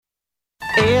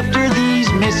After these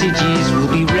messages,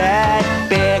 we'll be right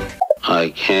back. I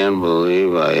can't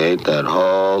believe I ate that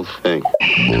whole thing.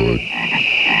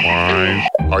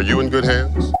 Are you in good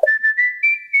hands?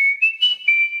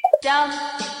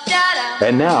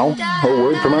 And now, a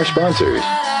word from our sponsors.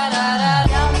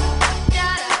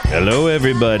 Hello,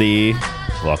 everybody.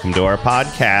 Welcome to our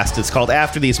podcast. It's called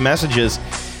After These Messages.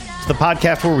 It's the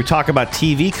podcast where we talk about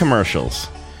TV commercials.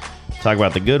 Talk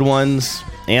about the good ones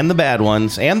and the bad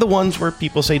ones and the ones where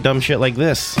people say dumb shit like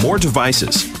this. More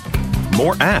devices,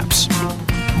 more apps,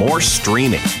 more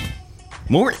streaming,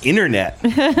 more internet,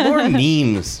 more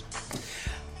memes.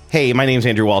 Hey, my name's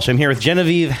Andrew Walsh. I'm here with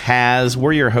Genevieve Has.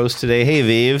 We're your hosts today. Hey,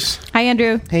 Vives. Hi,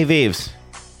 Andrew. Hey, Vives.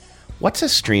 What's a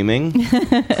streaming?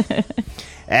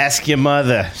 Ask your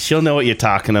mother. She'll know what you're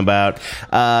talking about.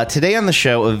 Today on the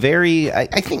show, a very, I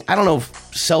don't know if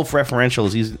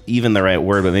self-referential is even the right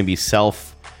word, but maybe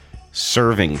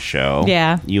self-serving show.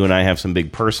 Yeah. You and I have some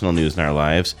big personal news in our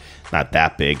lives. Not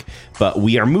that big, but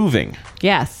we are moving.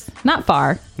 Yes. Not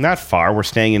far. Not far. We're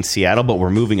staying in Seattle, but we're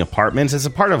moving apartments. It's a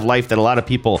part of life that a lot of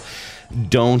people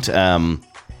don't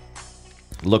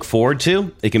look forward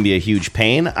to. It can be a huge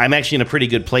pain. I'm actually in a pretty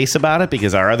good place about it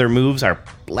because our other moves, our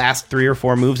last 3 or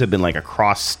 4 moves have been like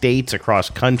across states,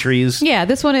 across countries. Yeah,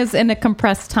 this one is in a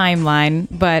compressed timeline,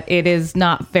 but it is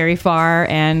not very far,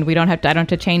 and I don't have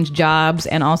to change jobs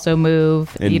and also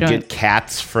move. And get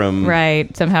cats from...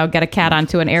 Right, somehow get a cat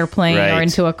onto an airplane or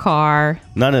into a car.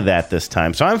 None of that this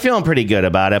time. So I'm feeling pretty good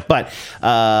about it, but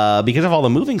because of all the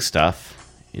moving stuff,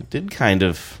 it did kind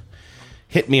of...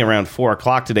 hit me around 4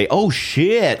 o'clock today. Oh,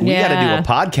 shit. We got to do a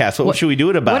podcast. What should we do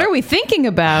it about? What are we thinking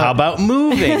about? How about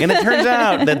moving? And it turns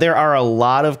out that there are a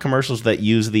lot of commercials that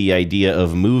use the idea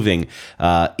of moving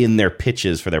in their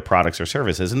pitches for their products or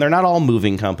services. And they're not all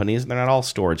moving companies. They're not all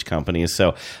storage companies.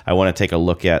 So I want to take a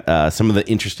look at some of the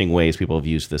interesting ways people have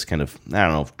used this kind of,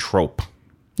 trope.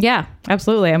 Yeah,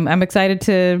 absolutely. I'm excited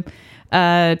to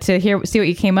see what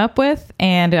you came up with,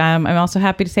 and I'm also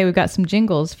happy to say we've got some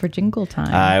jingles for jingle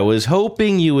time. I was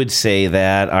hoping you would say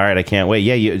that. All right, I can't wait.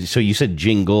 Yeah, so you said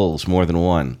jingles, more than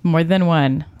one. More than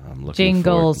one. I'm looking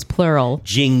jingles, plural.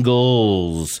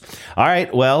 Jingles. All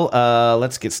right, well,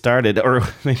 let's get started. Or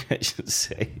maybe I should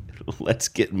say, let's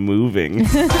get moving.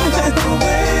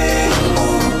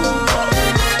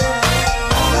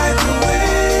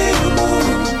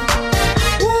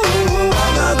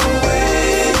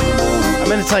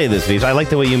 I'm going to tell you this, Vives. I like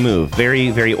the way you move.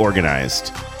 Very, very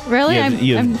organized. Really?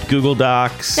 You have Google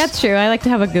Docs. That's true. I like to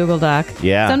have a Google Doc.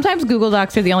 Yeah. Sometimes Google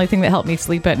Docs are the only thing that help me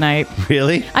sleep at night.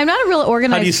 Really? I'm not a real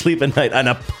organized... How do you sleep at night? On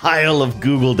a pile of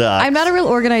Google Docs. I'm not a real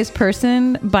organized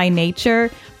person by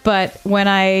nature, but when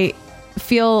I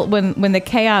feel... When the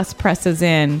chaos presses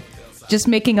in, just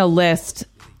making a list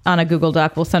on a Google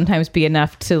Doc will sometimes be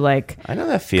enough to, I know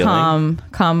that feeling.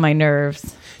 Calm my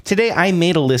nerves. Today, I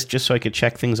made a list just so I could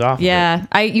check things off. Yeah,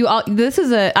 I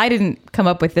didn't come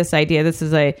up with this idea. This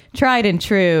is a tried and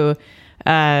true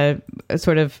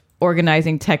sort of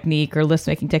organizing technique or list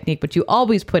making technique. But you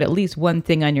always put at least one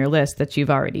thing on your list that you've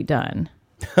already done.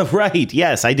 Right.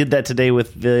 Yes, I did that today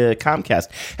with the Comcast.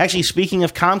 Actually, speaking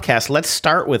of Comcast, let's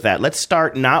start with that. Let's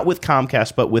start not with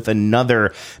Comcast, but with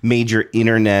another major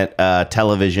internet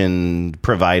television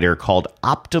provider called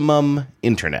Optimum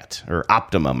Internet, or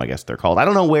Optimum, I guess they're called. I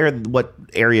don't know what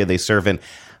area they serve in.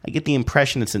 I get the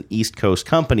impression it's an East Coast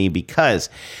company because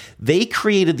they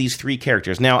created these 3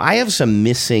 characters. Now, I have some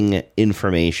missing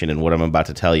information in what I'm about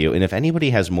to tell you, and if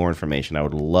anybody has more information, I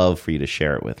would love for you to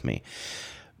share it with me.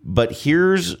 But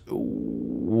here's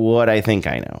what I think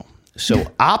I know.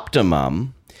 So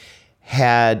Optimum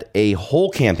had a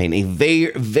whole campaign, a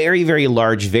very, very, very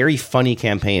large, very funny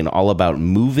campaign all about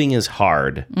moving is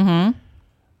hard,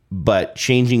 but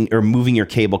changing or moving your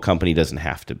cable company doesn't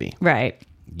have to be. Right.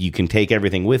 You can take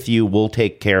everything with you. We'll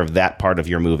take care of that part of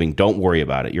your moving. Don't worry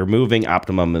about it. You're moving.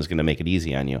 Optimum is going to make it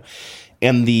easy on you.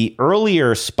 And the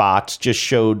earlier spots just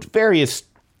showed various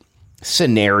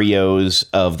scenarios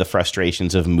of the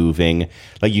frustrations of moving.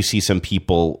 Like you see some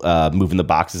people moving the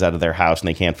boxes out of their house and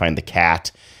they can't find the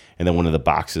cat. And then one of the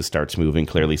boxes starts moving.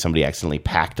 Clearly somebody accidentally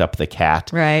packed up the cat.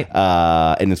 Right.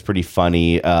 And it's pretty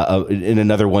funny. In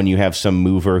another one, you have some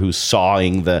mover who's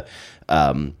sawing the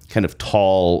kind of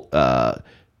tall...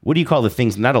 what do you call the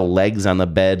things? Not a legs on the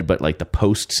bed, but like the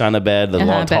posts on a bed, the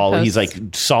long, tall. He's like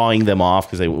sawing them off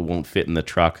because they won't fit in the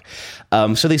truck.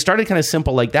 So they started kind of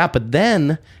simple like that. But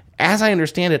then, as I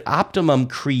understand it, Optimum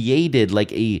created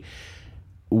like a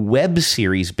web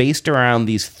series based around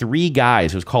these 3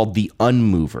 guys. It was called The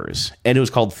Unmovers. And it was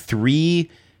called Three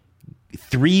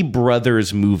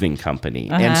Brothers Moving Company.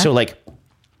 And so like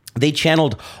they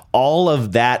channeled all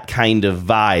of that kind of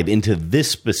vibe into this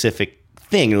specific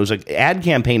thing. It was an ad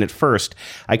campaign at first.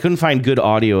 I couldn't find good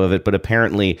audio of it, but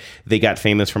apparently they got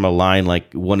famous from a line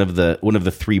like one of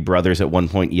the three brothers at one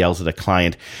point yells at a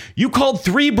client, "You called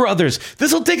 3 brothers.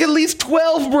 This will take at least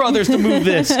 12 brothers to move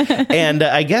this." And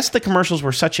I guess the commercials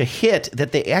were such a hit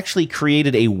that they actually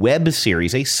created a web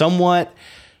series, a somewhat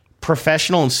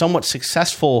professional and somewhat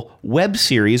successful web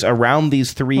series around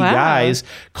these 3 guys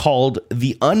called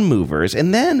The Unmovers.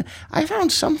 And then I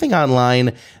found something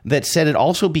online that said it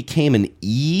also became an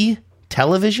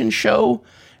television show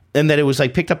and that it was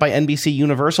like picked up by NBC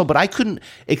Universal, but I couldn't,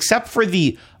 except for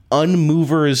the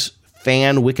Unmovers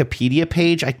fan Wikipedia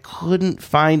page, I couldn't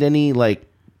find any like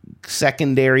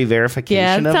secondary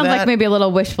verification of that. Sounds like maybe a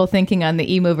little wishful thinking on the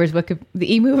eMovers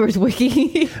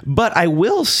wiki. But I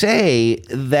will say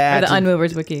that or the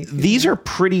Unmovers wiki. These are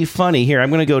pretty funny. Here, I'm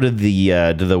going to go to the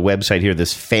website here,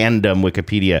 this fandom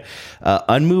Wikipedia.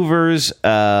 Unmovers,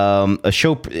 a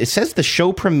show. It says the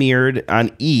show premiered on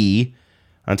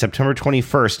on September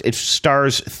 21st. It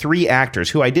stars 3 actors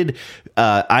who I did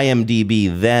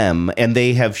IMDb them, and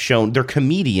they have shown, they're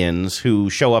comedians who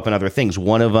show up in other things.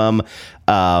 One of them,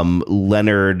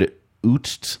 Leonard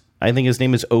Ouzts, I think his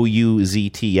name is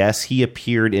Ouzts. He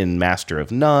appeared in Master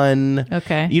of None.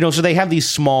 Okay. So they have these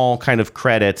small kind of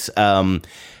credits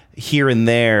here and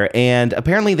there, and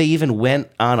apparently they even went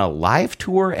on a live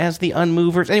tour as the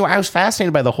Unmovers. Anyway, I was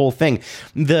fascinated by the whole thing.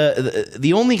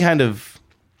 The only kind of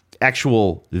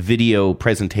actual video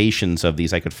presentations of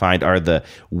these I could find are the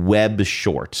web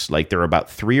shorts. Like they're about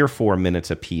 3 or 4 minutes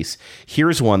a piece.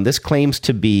 Here's one. This claims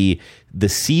to be the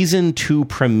season 2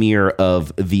 premiere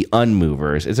of The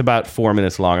Unmovers. It's about 4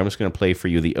 minutes long. I'm just going to play for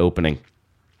you the opening.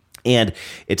 And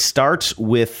it starts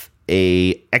with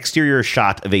a exterior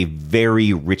shot of a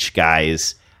very rich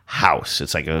guy's house.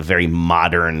 It's like a very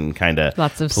modern kind of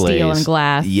lots of place. Steel and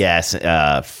glass. Yes,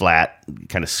 flat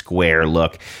kind of square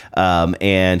look.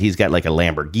 And he's got like a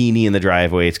Lamborghini in the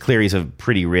driveway. It's clear he's a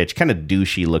pretty rich, kind of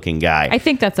douchey looking guy. I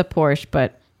think that's a Porsche,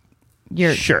 but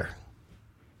you're sure.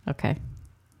 Okay.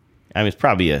 I mean, it's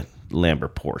probably a Lambo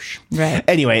Porsche. Right.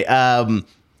 Anyway,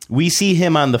 we see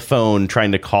him on the phone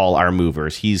trying to call our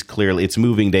movers. It's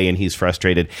moving day and he's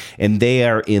frustrated. And they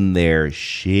are in their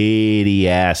shady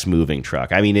ass moving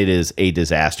truck. I mean, it is a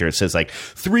disaster. It says like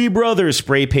 3 brothers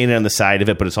spray painted on the side of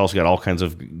it, but it's also got all kinds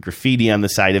of graffiti on the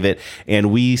side of it.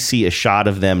 And we see a shot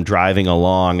of them driving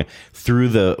along through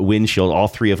the windshield, all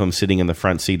 3 of them sitting in the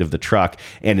front seat of the truck.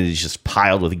 And it is just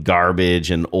piled with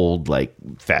garbage and old like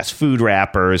fast food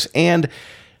wrappers. And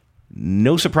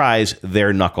no surprise,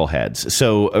 they're knuckleheads.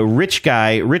 So a rich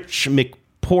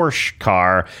McPorsche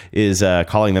car is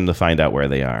calling them to find out where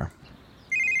they are.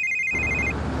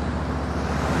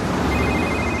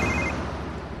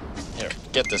 Here,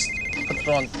 get this.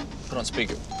 Put on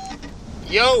speaker.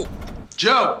 Yo!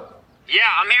 Joe! Yeah,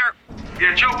 I'm here.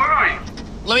 Yeah, Joe, where are you?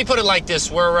 Let me put it like this.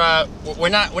 We're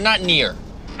not near.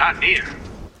 Not near?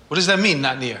 What does that mean,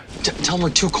 not near? Tell them we're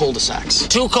 2 cul-de-sacs.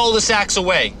 2 cul-de-sacs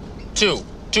away.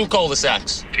 2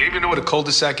 cul-de-sacs. Do you even know what a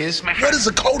cul-de-sac is, my friend? What is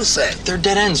a cul-de-sac? They're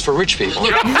dead ends for rich people.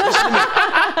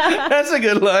 That's a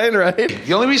good line, right?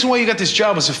 The only reason why you got this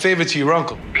job was a favor to your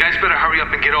uncle. You guys better hurry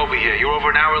up and get over here. You're over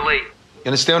an hour late. You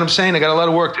understand what I'm saying? I got a lot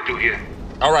of work to do here.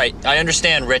 All right, I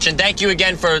understand, Rich, and thank you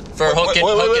again for hooking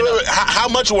Wait. How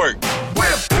much work?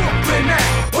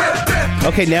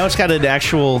 Okay, now it's got an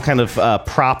actual kind of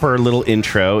proper little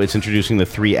intro. It's introducing the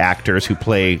 3 actors who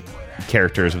play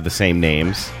characters of the same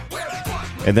names.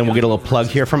 And then we'll get a little plug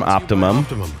here from Optimum.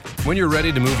 When you're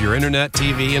ready to move your internet,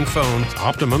 TV, and phone,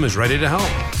 Optimum is ready to help.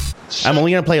 I'm only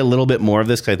going to play a little bit more of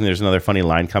this because I think there's another funny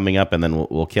line coming up, and then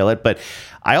we'll kill it. But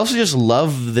I also just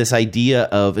love this idea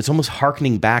of, it's almost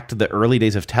hearkening back to the early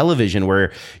days of television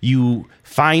where you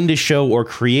find a show or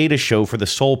create a show for the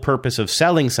sole purpose of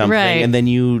selling something, right. And then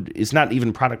it's not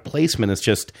even product placement. It's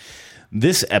just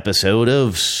this episode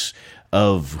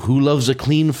of Who Loves a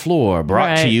Clean Floor,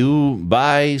 brought to you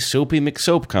by Soapy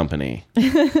McSoap Company.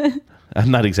 I'm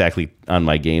not exactly on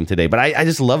my game today, but I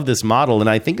just love this model, and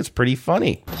I think it's pretty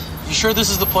funny. You sure this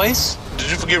is the place? Did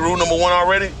you forget rule number 1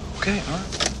 already? Okay, all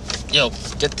right. Yo,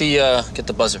 get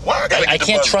the buzzer. Why I gotta get the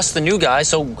can't buzzer? trust the new guy,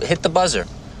 so hit the buzzer.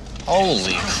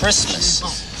 Holy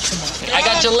Christmas. I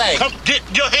got your leg. Come, get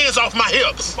your hands off my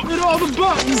hips. Look at all the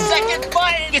buttons. Second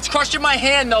button. It's crushing my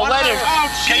hand, though. Let it.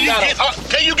 Can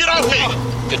you get off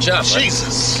me? Good job, buddy.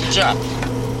 Jesus. Good job.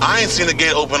 I ain't seen a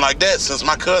gate open like that since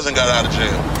my cousin got out of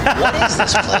jail. What is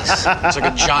this place? It's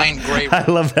like a giant gray room. I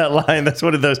love that line. That's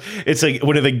one of those. It's like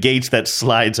one of the gates that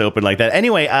slides open like that.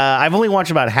 Anyway, I've only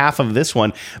watched about half of this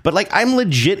one, but like I'm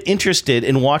legit interested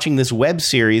in watching this web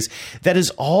series that is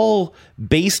all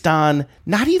based on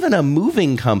not even a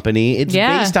moving company. It's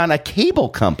based on a cable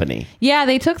company. Yeah,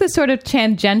 they took this sort of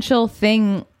tangential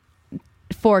thing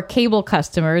for cable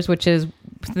customers, which is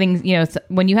things, you know,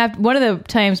 when you have, one of the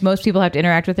times most people have to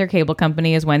interact with their cable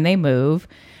company is when they move.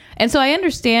 And so I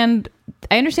understand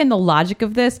the logic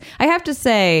of this. I have to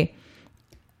say,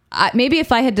 maybe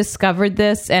if I had discovered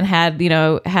this and had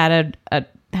a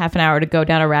half an hour to go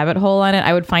down a rabbit hole on it,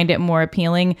 I would find it more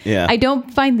appealing. Yeah. I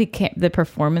don't find the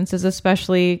performances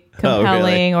especially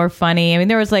compelling or funny. I mean,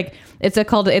 there was like, it's a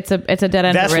dead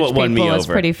end That's for rich what won people. me over. It's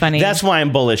pretty funny. That's why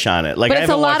I'm bullish on it. Like, but I it's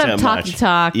a haven't lot watched of that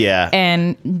talk much.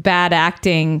 and bad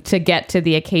acting to get to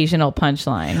the occasional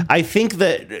punchline. I think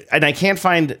that, and I can't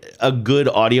find a good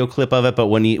audio clip of it, but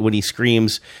when he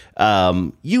screams,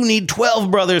 "You need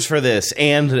 12 brothers for this,"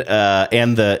 and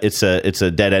it's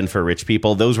a dead end for rich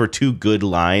people. Those were two good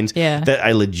lines that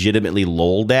I legitimately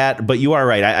lolled at. But you are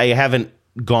right. I haven't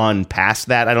gone past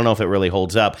that. I don't know if it really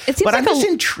holds up. But I'm just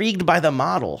intrigued by the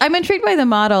model. I'm intrigued by the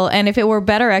model, and if it were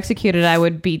better executed, I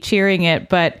would be cheering it.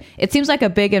 But it seems like a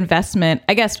big investment.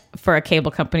 I guess for a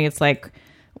cable company, it's like,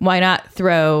 why not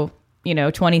throw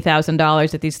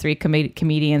 $20,000 at these three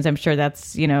comedians? I'm sure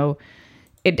that's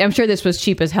I'm sure this was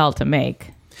cheap as hell to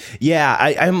make. Yeah,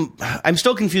 I'm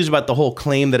still confused about the whole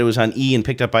claim that it was on E! and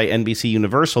picked up by NBC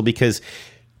Universal, because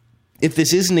if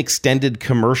this is an extended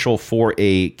commercial for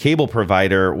a cable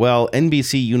provider, well,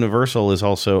 NBC Universal is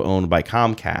also owned by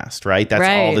Comcast, right? That's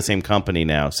all the same company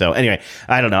now. So anyway,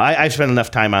 I don't know. I've spent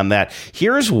enough time on that.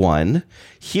 Here's one.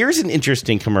 Here's an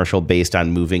interesting commercial based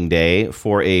on moving day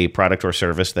for a product or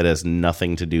service that has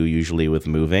nothing to do usually with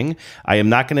moving. I am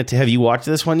not going to... Have you watched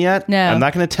this one yet? No. I'm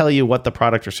not going to tell you what the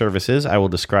product or service is. I will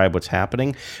describe what's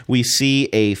happening. We see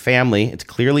a family. It's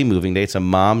clearly moving day. It's a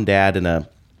mom, dad, and a...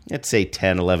 let's say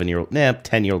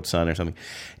 10-year-old son or something.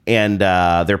 And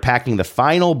they're packing the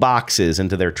final boxes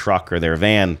into their truck or their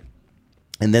van.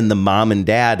 And then the mom and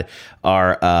dad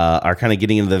are kind of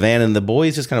getting into the van, and the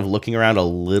boy's just kind of looking around a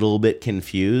little bit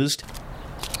confused.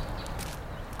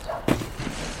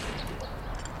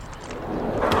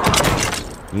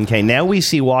 Okay, now we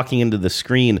see walking into the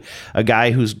screen a guy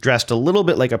who's dressed a little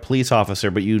bit like a police officer,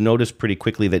 but you notice pretty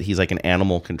quickly that he's like an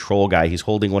animal control guy. He's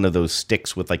holding one of those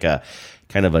sticks with like a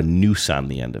kind of a noose on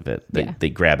the end of it that they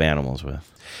grab animals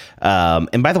with.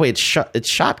 And by the way, it's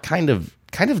shot kind of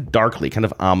darkly, kind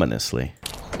of ominously.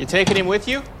 You taking him with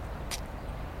you?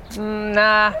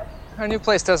 Nah, our new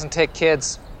place doesn't take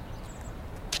kids.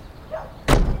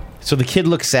 So the kid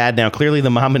looks sad now. Clearly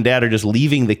the mom and dad are just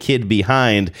leaving the kid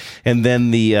behind. And then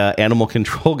the animal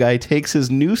control guy takes his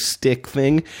noose stick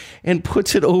thing and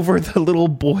puts it over the little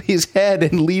boy's head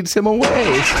and leads him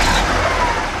away.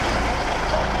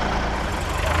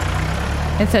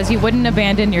 It says, you wouldn't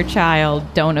abandon your child,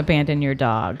 don't abandon your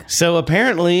dog. So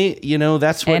apparently,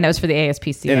 that's what... And it was for the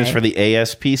ASPCA. And it's for the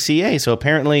ASPCA. So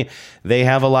apparently they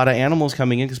have a lot of animals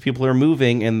coming in because people are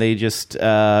moving, and they just...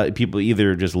 people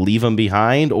either just leave them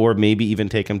behind or maybe even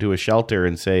take them to a shelter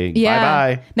and say,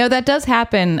 bye-bye. No, that does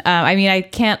happen. I mean, I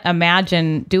can't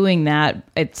imagine doing that.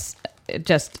 It's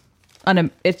just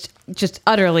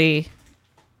utterly...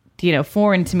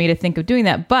 foreign to me to think of doing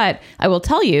that. But I will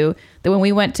tell you that when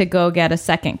we went to go get a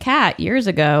second cat years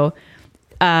ago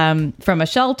from a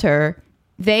shelter,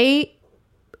 they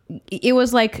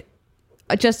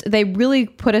really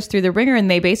put us through the ringer,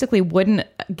 and they basically wouldn't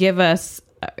give us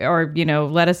or,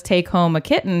 let us take home a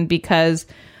kitten because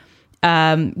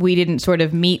we didn't sort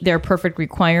of meet their perfect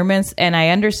requirements. And I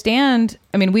understand,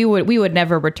 I mean, we would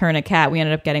never return a cat. We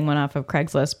ended up getting one off of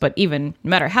Craigslist, but even no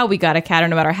matter how we got a cat or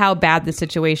no matter how bad the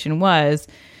situation was,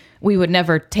 we would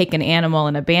never take an animal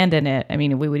and abandon it. I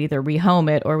mean, we would either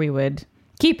rehome it or we would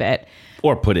keep it.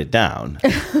 Or put it down.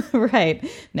 Right.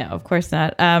 No, of course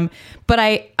not. But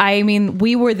I mean,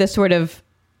 we were sort of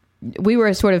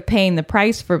paying the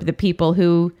price for the people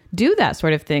who do that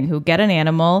sort of thing, who get an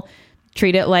animal,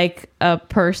 treat it like a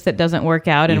purse that doesn't work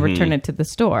out, and return it to the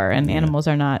store. And animals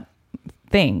are not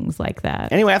things like that.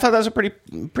 Anyway, I thought that was a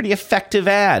pretty effective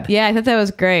ad. Yeah, I thought that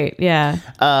was great. Yeah.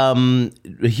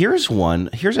 Here's one.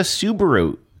 Here's a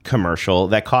Subaru commercial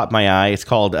that caught my eye. It's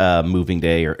called Moving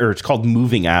Day, or it's called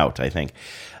Moving Out, I think.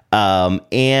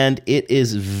 And it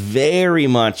is very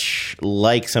much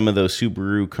like some of those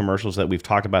Subaru commercials that we've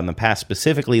talked about in the past,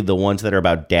 specifically the ones that are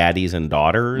about daddies and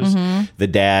daughters. Mm-hmm. The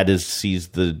dad sees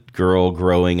the girl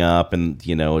growing up, and,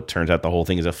 it turns out the whole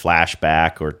thing is a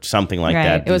flashback or something like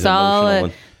that. It was all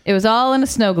It was all in a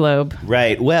snow globe.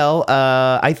 Right. Well,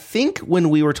 I think when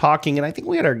we were talking, and I think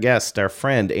we had our guest, our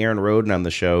friend Aaron Roden on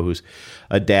the show, who's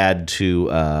a dad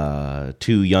to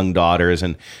 2 young daughters,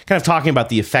 and kind of talking about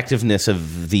the effectiveness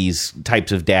of these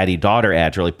types of daddy-daughter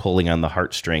ads, really pulling on the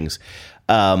heartstrings,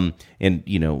 and,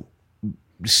 you know,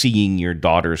 seeing your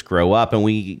daughters grow up. And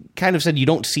we kind of said you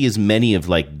don't see as many of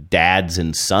like dads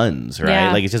and sons, right?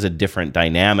 Yeah. Like it's just a different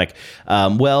dynamic.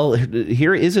 Well,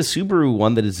 here is a Subaru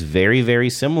one that is very, very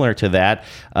similar to that.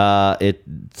 It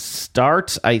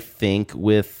starts, I think,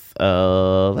 with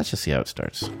let's just see how it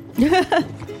starts.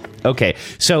 Okay,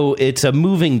 so it's a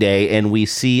moving day, and we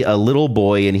see a little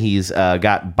boy, and he's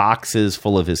got boxes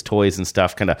full of his toys and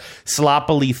stuff kind of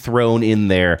sloppily thrown in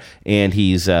there, and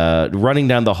he's running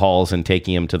down the halls and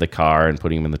taking him to the car and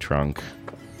putting him in the trunk.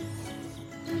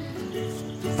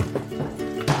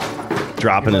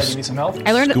 Dropping his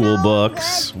school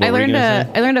books. I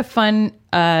learned a fun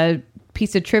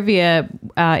piece of trivia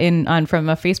from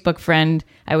a Facebook friend.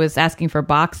 I was asking for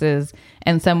boxes,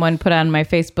 and someone put on my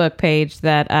Facebook page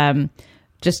that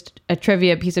just a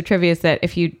piece of trivia is that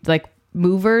if you like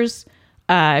movers,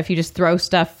 if you just throw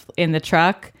stuff in the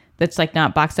truck that's like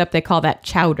not boxed up, they call that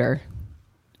chowder.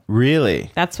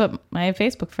 Really? That's what my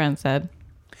Facebook friend said.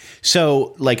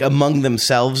 So, like, among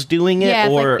themselves doing it? Yeah,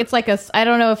 or it's like I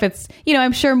don't know if it's, you know,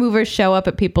 I'm sure movers show up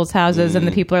at people's houses and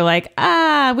the people are like,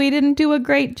 we didn't do a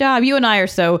great job. You and I are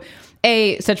so,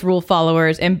 A, such rule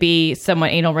followers, and B,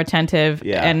 somewhat anal retentive.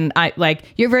 Yeah. And I, like,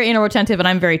 you're very anal retentive and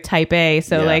I'm very type A.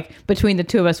 So, like, between the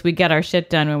two of us, we get our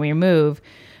shit done when we move.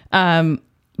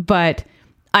 But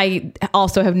I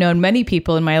also have known many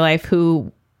people in my life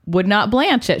who would not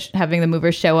blanch at having the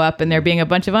movers show up and there being a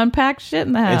bunch of unpacked shit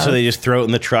in the house. And so they just throw it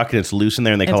in the truck and it's loose in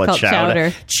there and they call it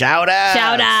chowder. Chowder.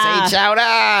 Chowder. Say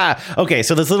chowder. Okay,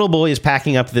 so this little boy is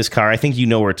packing up this car. I think you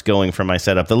know where it's going from my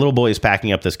setup. The little boy is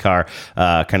packing up this car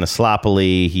kind of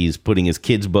sloppily. He's putting his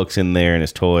kids' books in there and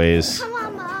his toys. Come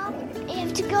on, Mom. I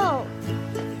have to go.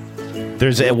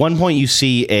 There's at one point you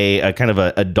see a kind of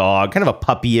a dog, kind of a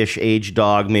puppyish age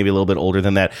dog, maybe a little bit older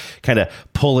than that, kind of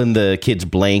pulling the kid's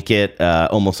blanket,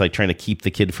 almost like trying to keep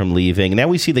the kid from leaving. And now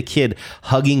we see the kid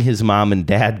hugging his mom and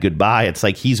dad goodbye. It's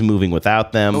like he's moving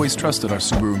without them. Always trusted our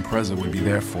Subaru Impreza would be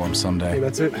there for him someday. Hey,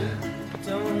 that's it.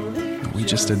 We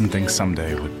just didn't think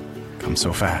someday it would come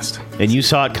so fast. And you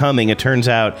saw it coming. It turns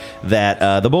out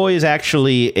that the boy is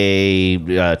actually a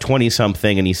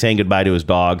 20-something, and he's saying goodbye to his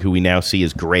dog, who we now see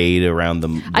is grayed around the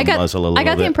muzzle a little bit. I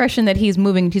got the impression that he's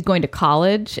going to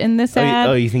college in this ad.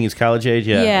 Oh, you think he's college age?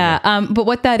 Yeah. Yeah. But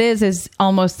what that is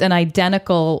almost an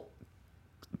identical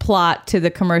plot to the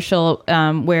commercial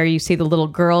where you see the little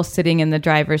girl sitting in the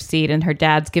driver's seat and her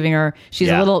dad's giving her,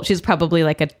 she's probably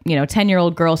like a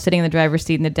 10-year-old girl sitting in the driver's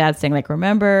seat and the dad's saying like,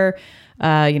 remember,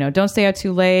 don't stay out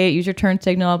too late, use your turn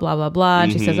signal, blah, blah, blah.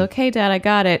 And she says, okay, Dad, I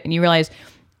got it. And you realize,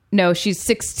 no, she's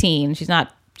 16. She's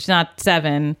not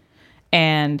 7.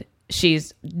 And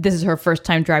this is her first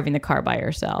time driving the car by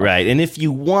herself. Right. And if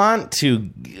you want to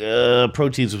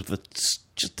approach these with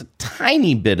just a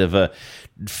tiny bit of a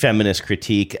feminist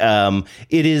critique,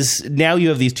 it is, now you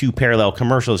have these two parallel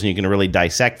commercials and you can really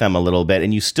dissect them a little bit.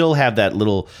 And you still have that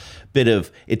little bit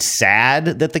of, it's sad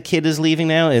that the kid is leaving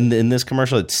now. In this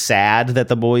commercial, it's sad that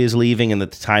the boy is leaving and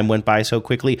that the time went by so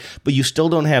quickly, but you still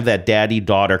don't have that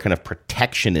daddy-daughter kind of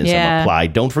protectionism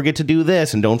applied. Don't forget to do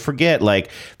this, and don't forget, like,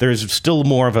 there's still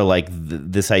more of a, like,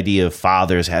 this idea of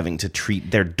fathers having to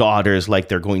treat their daughters like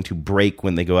they're going to break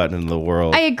when they go out into the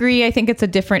world. I agree. I think it's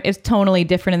tonally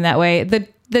different in that way.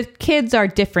 The kids are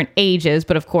different ages,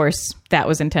 but of course that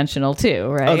was intentional too,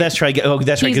 right? Oh, that's right.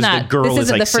 Because the girl is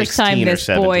like 16 or 17. This isn't the first time this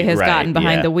boy has gotten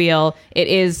behind the wheel. It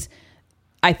is,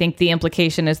 I think the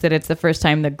implication is that it's the first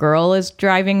time the girl is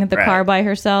driving the car by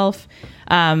herself.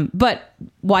 But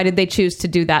why did they choose to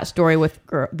do that story with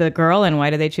the girl, and why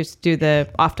did they choose to do the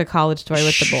off to college story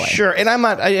with the boy? Sure. And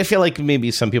I feel like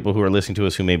maybe some people who are listening to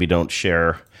us who maybe don't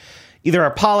share either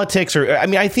our politics or, I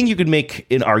mean, I think you could make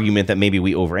an argument that maybe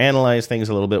we overanalyze things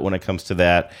a little bit when it comes to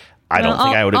that. I don't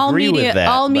think I would agree with that.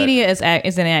 All media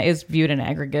is viewed in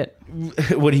aggregate.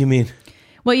 What do you mean?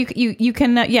 Well, you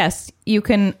can yes, you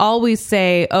can always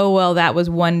say, oh well, that was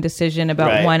one decision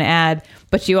about one ad,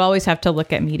 but you always have to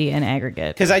look at media in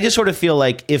aggregate. Because I just sort of feel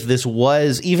like if this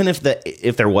was, even if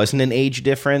there wasn't an age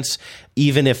difference,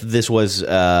 even if this was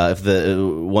if the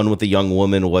one with the young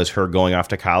woman was her going off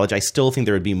to college, I still think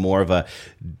there would be more of a,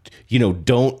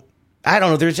 don't I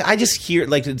don't know. I just hear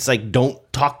like it's like don't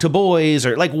talk to boys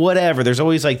or like whatever. There's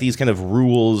always like these kind of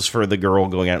rules for the girl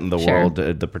going out in the world,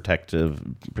 the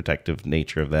protective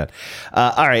nature of that.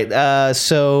 All right,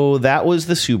 so that was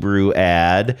the Subaru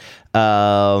ad.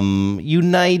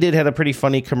 United had a pretty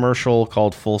funny commercial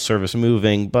called Full Service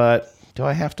Moving, but do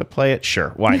I have to play it? Sure,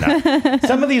 why not?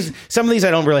 Some of these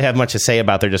I don't really have much to say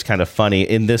about. They're just kind of funny.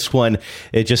 In this one,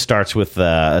 it just starts with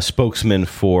a spokesman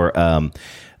for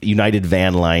United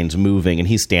Van Lines Moving, and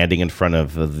he's standing in front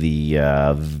of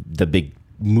the big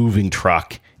moving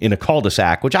truck in a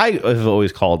cul-de-sac, which I have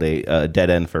always called a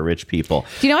dead end for rich people.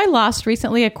 Do you know I lost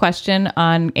recently a question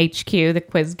on HQ, the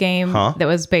quiz game that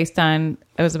was based on,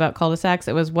 it was about cul-de-sacs.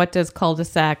 It was, what does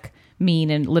cul-de-sac mean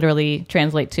and literally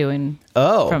translate to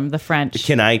from the French?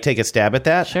 Can I take a stab at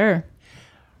that? Sure.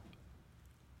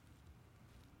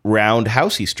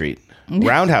 Roundhousey Street.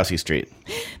 Roundhousey Street.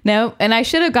 No, and I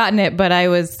should have gotten it, but I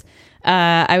was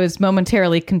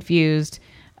momentarily confused.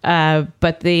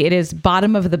 But it is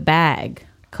bottom of the bag,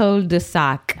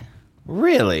 cul-de-sac.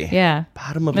 Really? Yeah.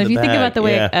 Bottom of the bag. If you think about the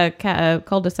way a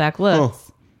cul-de-sac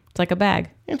looks, it's like a bag.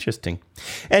 Interesting.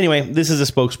 Anyway, this is a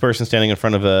spokesperson standing in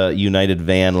front of a United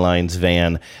Van Lines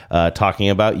van talking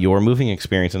about your moving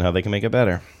experience and how they can make it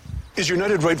better. Is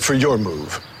United right for your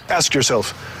move? Ask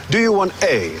yourself, do you want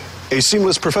A,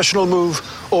 seamless professional move,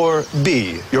 or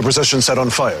B, your possessions set on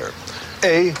fire?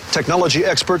 A, technology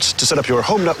experts to set up your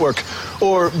home network,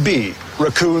 or B,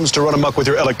 raccoons to run amok with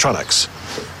your electronics?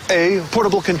 A,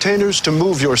 portable containers to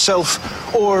move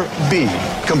yourself, or B,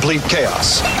 complete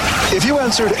chaos? If you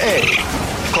answered A,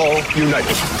 call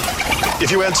United.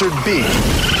 If you answered B,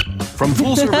 from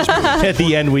Full Service at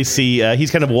the end, we see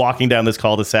he's kind of walking down this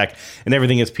cul-de-sac, and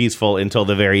everything is peaceful until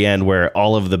the very end, where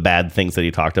all of the bad things that he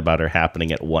talked about are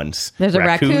happening at once. There's a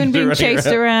raccoon being chased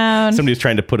around. Somebody's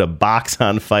trying to put a box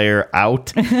on fire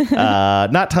out.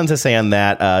 Not tons to say on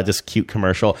that. Just cute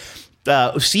commercial.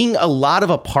 Seeing a lot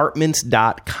of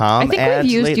apartments.com ads. I think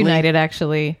we've used lately. United,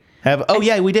 actually.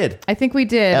 Yeah, we did. I think we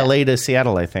did. LA to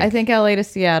Seattle, I think. I think LA to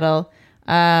Seattle.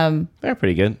 They're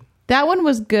pretty good. That one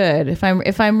was good. If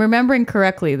I'm remembering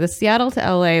correctly, the Seattle to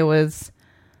LA was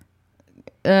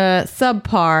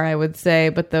subpar, I would say,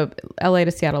 but the LA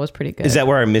to Seattle was pretty good. Is that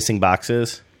where our missing box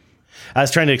is? I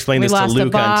was trying to explain this to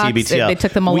Luke on TBTL. They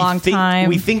took them a long time.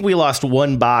 We think we lost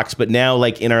one box, but now,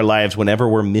 like in our lives, whenever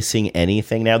we're missing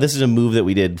anything, now this is a move that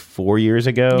we did 4 years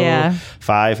ago. Yeah.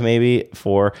 5, maybe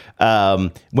 4.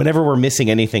 Whenever we're missing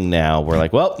anything now, we're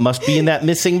like, well, must be in that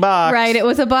missing box. Right. It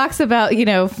was a box about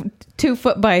 2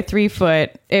 foot by 3 foot,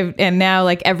 and now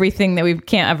like everything that we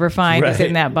can't ever find is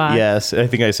in that box. Yes, I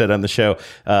think I said on the show.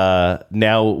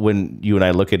 Now, when you and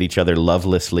I look at each other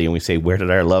lovelessly and we say, "Where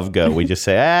did our love go?" We just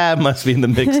say, "Ah, must be in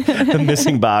the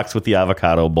missing box with the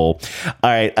avocado bowl." All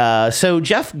right. So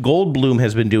Jeff Goldblum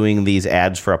has been doing these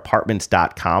ads for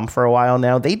Apartments.com for a while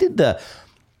now. They did the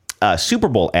Super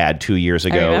Bowl ad 2 years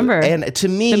ago. I remember. And to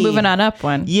me, the moving on up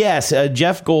one. Yes,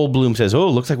 Jeff Goldblum says, "Oh,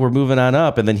 looks like we're moving on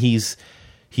up," and then he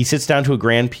sits down to a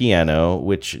grand piano,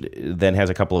 which then has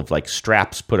a couple of like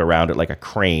straps put around it like a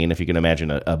crane, if you can imagine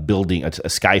a building, a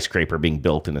skyscraper being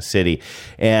built in a city.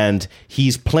 And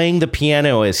he's playing the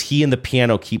piano as he and the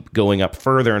piano keep going up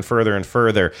further and further and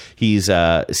further. He's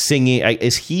singing.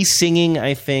 Is he singing,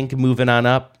 I think, Moving On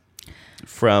Up?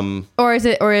 Well,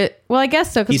 I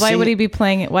guess so, because why would he be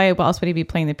playing it? Why else would he be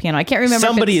playing the piano? I can't remember.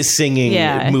 Somebody is singing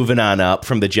Moving On Up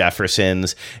from the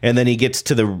Jeffersons, and then he gets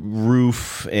to the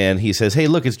roof and he says, "Hey,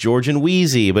 look, it's George and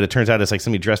Wheezy," but it turns out it's like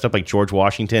somebody dressed up like George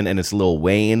Washington, and it's Lil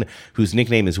Wayne, whose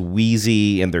nickname is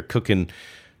Wheezy, and they're cooking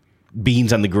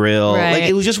beans on the grill. Right. Like,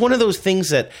 it was just one of those things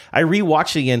that I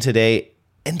rewatched again today.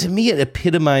 And to me, it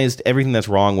epitomized everything that's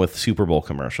wrong with Super Bowl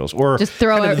commercials, or just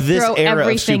throw era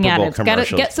everything at it. Got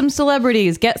to get some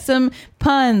celebrities, get some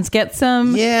puns, get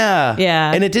some yeah.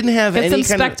 And it didn't have any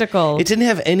some spectacle. It didn't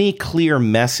have any clear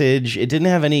message. It didn't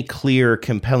have any clear,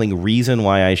 compelling reason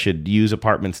why I should use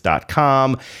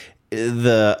Apartments.com.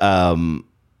 The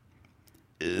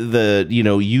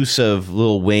use of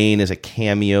Lil Wayne as a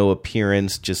cameo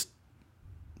appearance just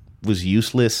was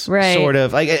useless, right? Sort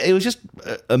of. Like, it was just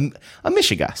a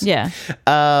mishigas. Yeah.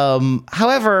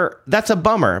 However, that's a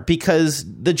bummer, because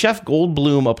the Jeff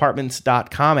Goldblum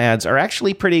Apartments.com ads are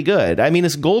actually pretty good. I mean,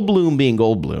 it's Goldblum being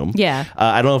Goldblum. Yeah.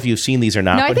 I don't know if you've seen these or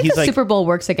not. No, but I think he's the Super Bowl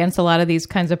works against a lot of these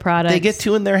kinds of products. They get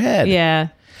too in their head. Yeah.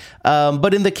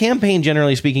 But in the campaign,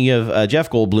 generally speaking, you have Jeff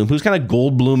Goldblum, who's kind of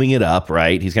Goldbluming it up,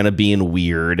 right? He's kind of being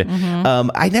weird.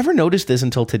 I never noticed this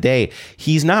until today.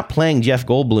 He's not playing Jeff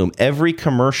Goldblum. Every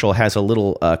commercial has a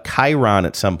little chyron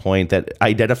at some point that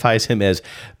identifies him as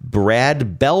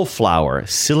Brad Bellflower,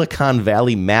 Silicon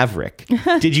Valley Maverick.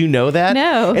 Did you know that?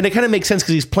 No. And it kind of makes sense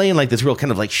because he's playing like this real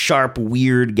kind of like sharp,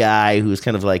 weird guy who's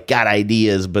kind of like got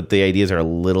ideas, but the ideas are a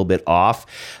little bit off.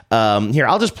 Here,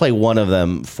 I'll just play one of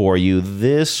them for you.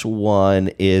 This one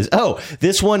is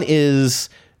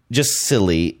just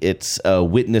silly. It's a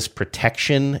witness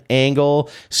protection angle.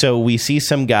 So we see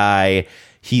some guy,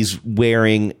 he's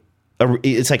wearing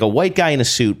it's like a white guy in a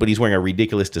suit, but he's wearing a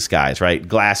ridiculous disguise, right?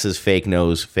 Glasses, fake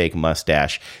nose, fake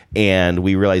mustache. And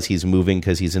we realize he's moving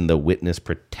because he's in the witness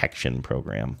protection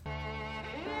program.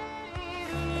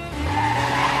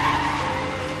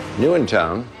 New in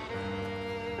town.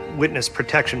 Witness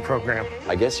protection program.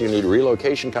 I guess you need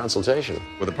relocation consultation.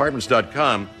 With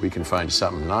Apartments.com, we can find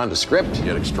something nondescript,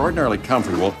 yet extraordinarily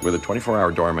comfortable with a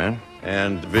 24-hour doorman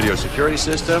and video security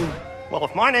system. Well,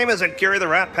 if my name isn't Gary the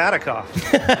Rat Patakoff.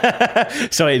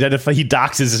 So he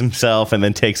doxes himself and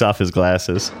then takes off his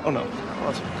glasses. Oh, no. That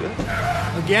wasn't good.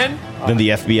 Again? Then the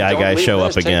FBI guys show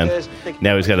up again.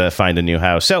 Now he's got to find a new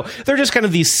house. So they're just kind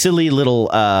of these silly little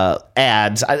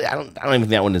ads. I don't even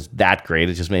think that one is that great.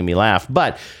 It just made me laugh.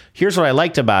 But here's what I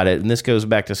liked about it, and this goes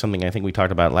back to something I think we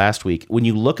talked about last week. When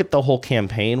you look at the whole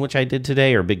campaign, which I did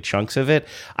today, or big chunks of it,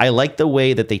 I like the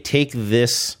way that they take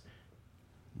this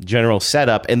general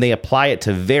setup and they apply it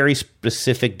to very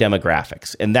specific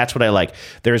demographics, and that's what I like.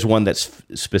 There's one that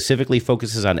specifically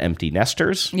focuses on empty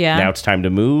nesters. Yeah, now it's time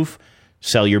to move.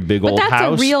 Sell your big old house. But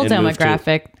that's a real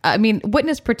demographic. I mean,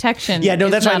 witness protection. Yeah, no,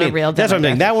 that's not what I mean. A real demographic. That's what I'm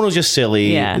saying. That one was just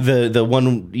silly. Yeah. The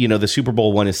one, the Super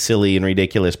Bowl one is silly and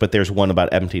ridiculous. But there's one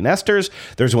about empty nesters.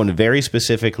 There's one very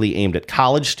specifically aimed at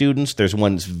college students. There's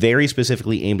one very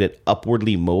specifically aimed at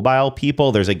upwardly mobile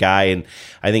people. There's a guy, and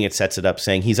I think it sets it up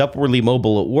saying he's upwardly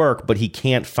mobile at work, but he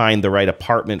can't find the right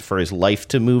apartment for his life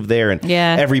to move there. And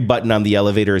every button on the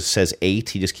elevator says 8.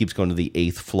 He just keeps going to the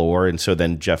 8th floor, and so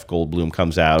then Jeff Goldblum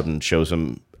comes out and shows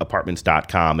him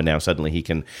Apartments.com, and now suddenly he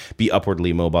can be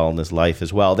upwardly mobile in his life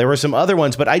as well. There were some other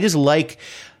ones, but I just like,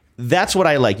 that's what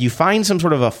I like. You find some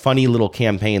sort of a funny little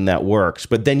campaign that works,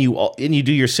 but then you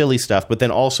do your silly stuff, but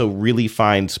then also really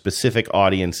find specific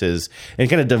audiences and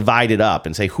kind of divide it up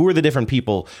and say, who are the different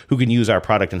people who can use our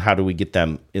product and how do we get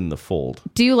them in the fold?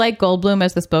 Do you like Goldblum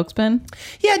as the spokesman?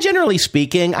 Yeah, generally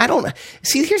speaking. I don't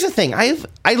see. Here's the thing. I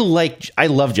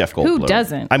love Jeff Goldblum. Who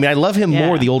doesn't? I mean, I love him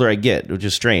more the older I get, which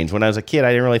is strange. When I was a kid, I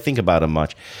didn't really think about him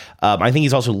much. I think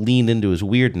he's also leaned into his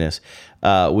weirdness,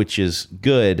 which is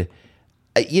good.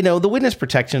 The witness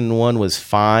protection one was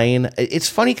fine. It's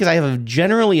funny because I have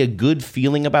generally a good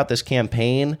feeling about this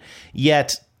campaign,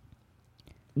 yet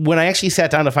when I actually sat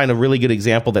down to find a really good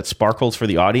example that sparkles for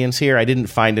the audience here, I didn't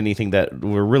find anything that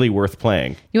were really worth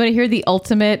playing. You want to hear the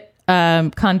ultimate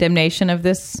condemnation of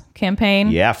this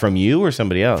campaign? Yeah, from you or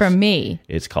somebody else? From me.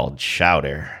 It's called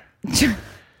Chowder.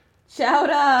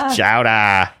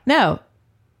 Chowder. No.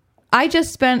 I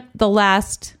just spent the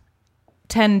last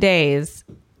 10 days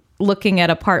looking at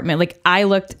apartment. Like, I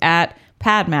looked at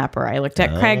PadMapper. I looked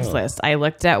at Craigslist. I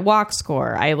looked at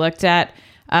WalkScore. I looked at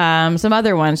some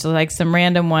other ones, like some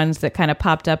random ones that kind of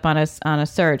popped up on a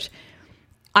search.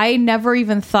 I never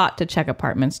even thought to check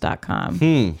Apartments.com.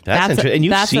 That's interesting. And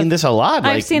you've seen this a lot.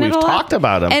 I've seen it a lot. We've talked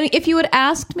about them. And if you would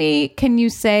ask me, can you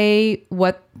say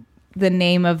what the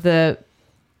name of the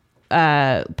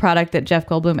product that Jeff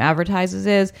Goldblum advertises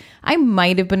is, I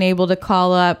might have been able to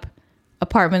call up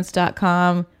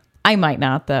Apartments.com. I might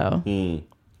not, though.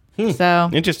 So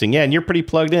interesting. Yeah, and you're pretty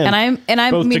plugged in. And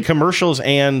I'm both to commercials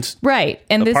and right.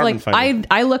 And this, like,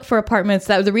 I look for apartments.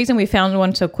 That was the reason we found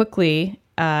one so quickly.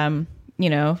 Not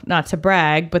to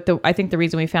brag, but I think the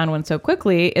reason we found one so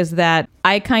quickly is that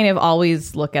I kind of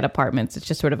always look at apartments. It's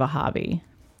just sort of a hobby.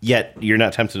 Yet you're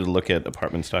not tempted to look at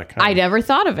Apartments.com. I never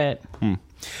thought of it.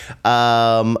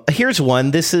 Here's one.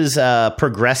 This is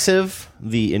Progressive,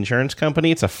 the insurance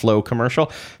company. It's a Flo commercial.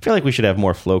 I feel like we should have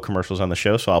more Flo commercials on the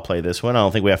show, so I'll play this one. I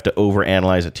don't think we have to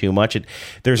overanalyze it too much.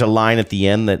 There's a line at the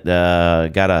end that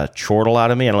got a chortle out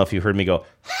of me. I don't know if you heard me go,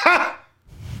 ha!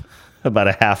 About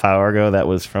a half hour ago. That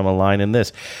was from a line in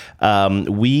this.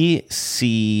 We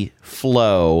see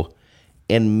Flo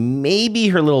and maybe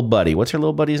her little buddy. What's her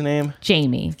little buddy's name?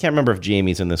 Jamie. Can't remember if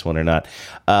Jamie's in this one or not.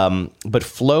 But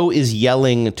Flo is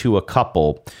yelling to a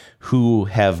couple who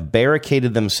have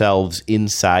barricaded themselves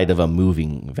inside of a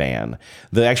moving van.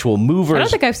 The actual movers I don't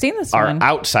think I've seen this are one.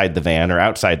 outside the van or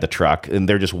outside the truck, and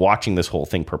they're just watching this whole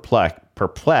thing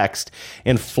perplexed.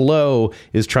 And Flo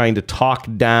is trying to talk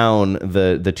down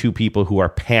the two people who are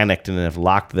panicked and have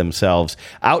locked themselves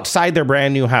outside their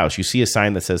brand new house. You see a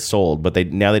sign that says sold, but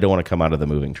now they don't want to come out of the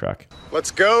moving truck. Let's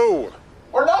go.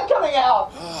 We're not coming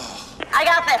out. I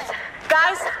got this.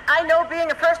 Guys, I know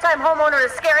being a first-time homeowner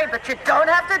is scary, but you don't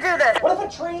have to do this. What if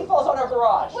a tree falls on our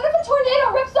garage? What if a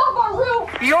tornado rips off our roof?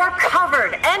 You're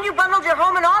covered, and you bundled your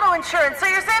home and auto insurance, so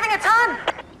you're saving a ton.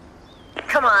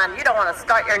 Come on, you don't want to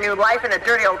start your new life in a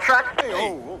dirty old truck.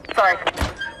 Sorry.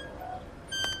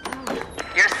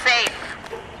 You're safe.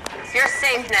 You're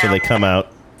safe now. So they come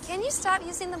out. Can you stop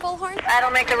using the bullhorn? I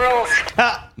don't make the rules.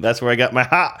 Ha! That's where I got my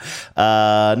ha.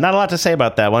 Not a lot to say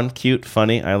about that one. Cute,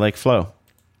 funny. I like Flo.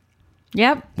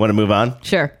 Yep. Want to move on?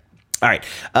 Sure. All right.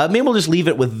 Maybe we'll just leave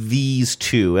it with these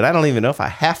two. And I don't even know if I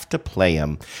have to play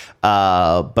them.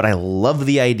 But I love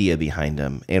the idea behind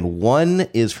them. And one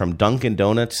is from Dunkin'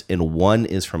 Donuts and one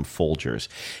is from Folgers.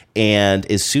 And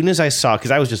as soon as I saw,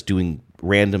 because I was just doing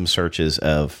random searches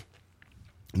of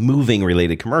moving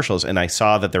related commercials, and I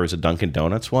saw that there was a Dunkin'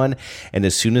 Donuts one. And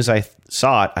as soon as I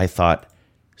saw it, I thought,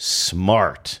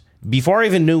 smart. Before I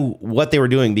even knew what they were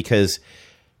doing, because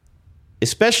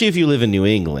especially if you live in New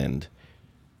England,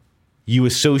 you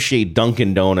associate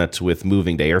Dunkin' Donuts with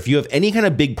moving day. Or if you have any kind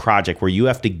of big project where you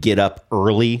have to get up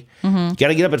early, you got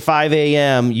to get up at 5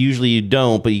 a.m. Usually you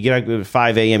don't, but you get up at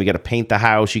 5 a.m. You got to paint the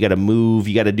house. You got to move.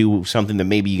 You got to do something that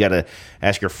maybe you got to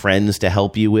ask your friends to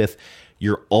help you with.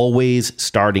 You're always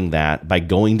starting that by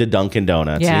going to Dunkin'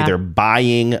 Donuts and either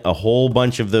buying a whole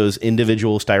bunch of those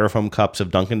individual styrofoam cups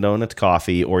of Dunkin' Donuts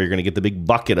coffee, or you're going to get the big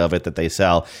bucket of it that they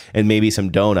sell and maybe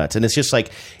some donuts. And it's just like,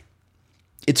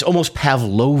 it's almost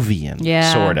Pavlovian,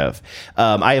 sort of.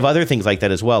 I have other things like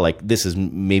that as well. Like, this is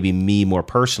maybe me more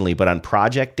personally, but on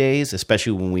project days,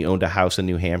 especially when we owned a house in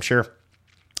New Hampshire,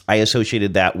 I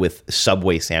associated that with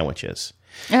Subway sandwiches.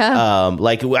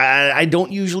 Like, I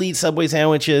don't usually eat Subway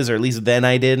sandwiches, or at least then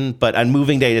I didn't. But on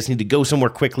moving day, I just need to go somewhere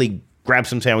quickly, grab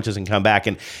some sandwiches, and come back.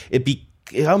 And it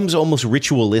becomes almost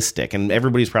ritualistic, and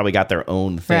everybody's probably got their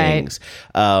own things.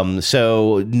 Right.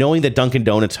 So knowing that Dunkin'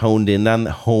 Donuts homed in on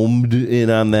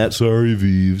that, sorry,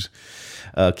 Vives,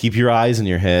 keep your eyes in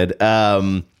your head.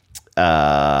 I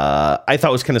thought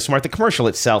it was kind of smart. The commercial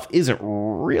itself isn't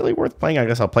really worth playing. I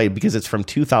guess I'll play it because it's from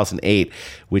 2008,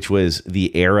 which was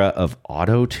the era of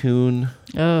auto-tune.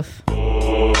 Ugh.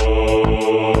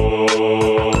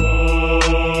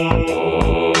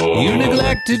 You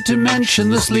neglected to mention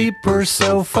the sleeper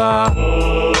sofa.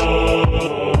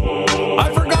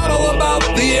 I forgot all about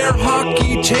the air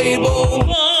hockey table.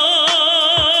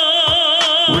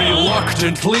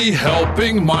 Reluctantly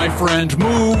helping my friend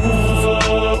move.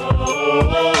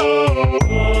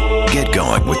 Get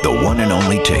going with the one and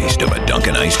only taste of a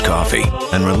Dunkin' iced coffee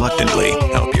and reluctantly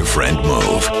help your friend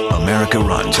move. America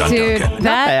runs on Dunkin'. Not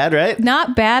bad, right?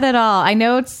 Not bad at all. I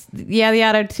know it's, the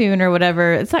auto-tune or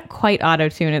whatever. It's not quite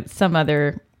auto-tune. It's some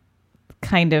other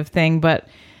kind of thing. But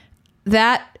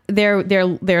that, they're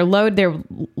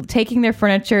taking their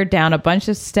furniture down a bunch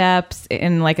of steps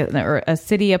in like a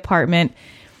city apartment.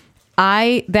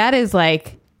 That is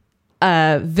like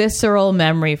a visceral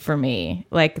memory for me.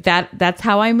 Like that's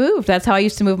how I moved. That's how I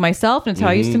used to move myself, and it's how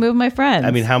I used to move my friends.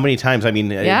 I mean, how many times? I mean,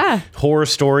 horror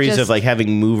stories of like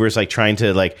having movers, like trying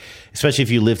to like, especially if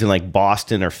you lived in like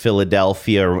Boston or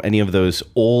Philadelphia or any of those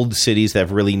old cities that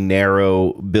have really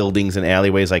narrow buildings and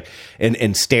alleyways, like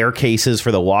and staircases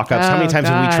for the walk-ups. How many times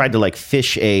have we tried to like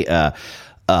fish a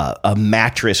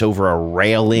mattress over a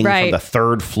railing from the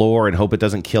third floor and hope it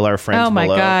doesn't kill our friends below? Oh my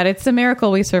God. It's a miracle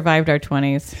we survived our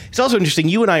 20s. It's also interesting.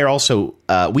 You and I are also,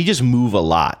 we just move a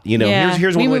lot. You know,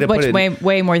 here's one way to put it.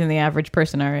 Way more than the average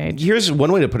person our age. Here's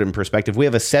one way to put it in perspective. We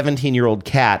have a 17-year-old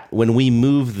cat. When we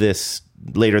move this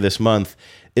later this month,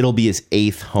 it'll be his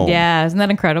 8th home. Yeah. Isn't that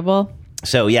incredible?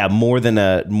 So yeah, more than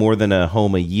a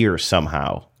home a year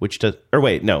somehow. No,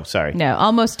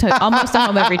 almost a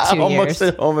home every 2 years. Almost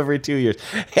a home every 2 years.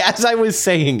 As I was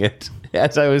saying it, I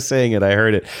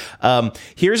heard it.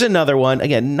 Here's another one.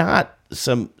 Again, not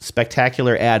some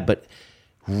spectacular ad, but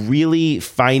really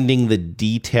finding the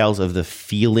details of the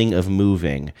feeling of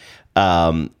moving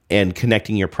and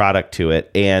connecting your product to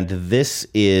it. And this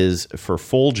is for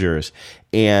Folgers,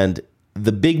 and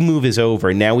the big move is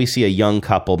over. Now we see a young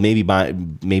couple, maybe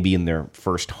in their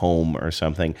first home or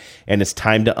something, and it's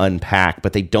time to unpack,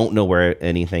 but they don't know where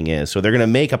anything is. So they're going to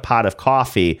make a pot of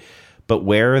coffee, but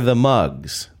where are the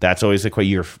mugs? That's always the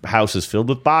question. Your house is filled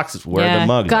with boxes. Where are the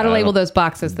mugs? Got to label those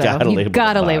boxes, though. You've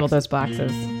got to label those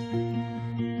boxes.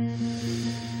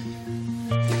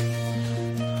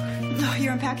 Oh,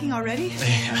 you're unpacking already?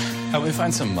 Yeah. Help me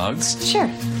find some mugs? Sure.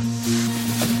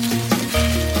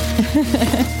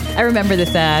 I remember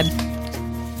this ad.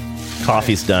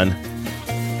 Coffee's done.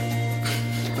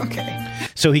 Okay.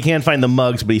 So he can't find the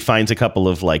mugs, but he finds a couple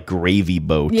of like gravy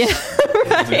boats. Yeah,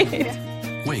 right.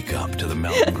 Wake up to the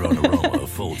mountain-grown aroma of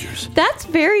Folgers. That's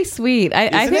very sweet.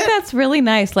 I think that's really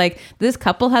nice. Like, this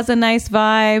couple has a nice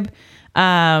vibe.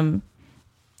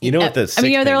 You know what the I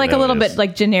mean, they're like a little bit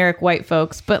like generic white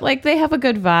folks, but like they have a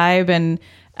good vibe. And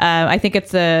I think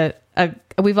it's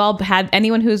we've all had,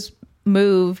 anyone who's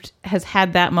moved has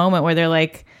had that moment where they're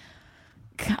like,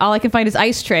 all I can find is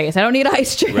ice trays. I don't need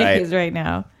ice trays right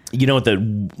now. You know what the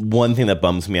one thing that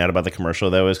bums me out about the commercial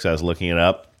though is, because I was looking it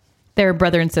up. They're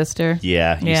brother and sister.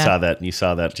 Yeah, you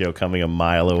saw that joke coming a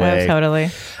mile away. Oh, totally.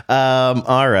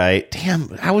 All right.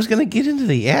 Damn, I was going to get into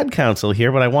the ad council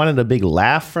here, but I wanted a big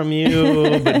laugh from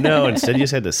you. But no, instead you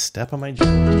just had to step on my joke.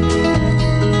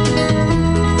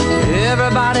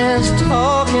 Everybody's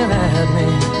talking at me.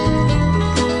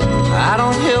 I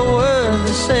don't hear words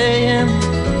they're saying.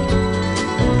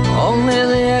 Only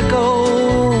the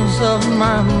echoes of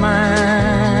my mind.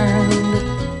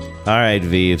 All right,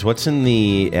 Veeves, what's in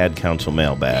the ad council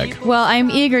mailbag? Well,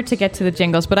 I'm eager to get to the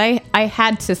jingles, but I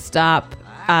had to stop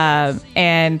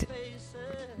and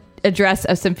address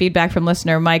some feedback from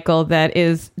listener Michael that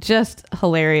is just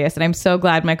hilarious. And I'm so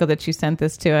glad, Michael, that you sent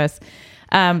this to us.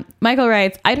 Michael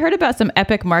writes, I'd heard about some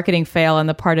epic marketing fail on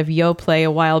the part of YoPlay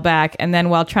a while back, and then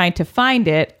while trying to find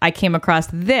it, I came across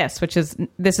this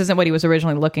isn't what he was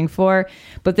originally looking for,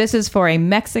 but this is for a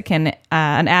Mexican,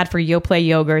 an ad for YoPlay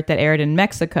yogurt that aired in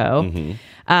Mexico.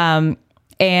 Mm-hmm.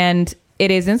 And it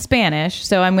is in Spanish,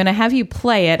 so I'm going to have you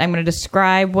play it. I'm going to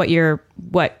describe what you're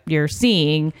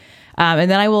seeing, and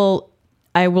then I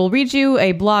will read you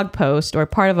a blog post or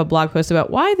part of a blog post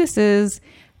about why this is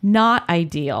not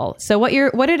ideal. So what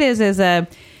it is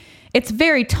it's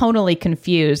very tonally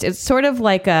confused. It's sort of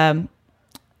like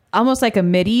almost like a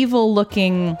medieval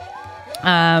looking,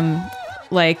 like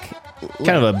kind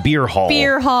of a beer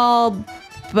hall,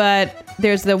 but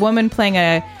there's the woman playing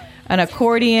an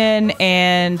accordion,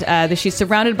 and she's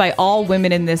surrounded by all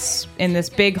women in this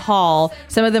big hall.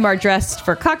 Some of them are dressed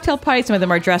for cocktail parties. Some of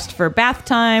them are dressed for bath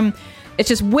time. It's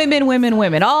just women,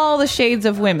 all the shades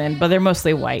of women, but they're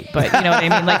mostly white. But you know what I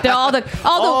mean? Like they're all the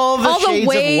shades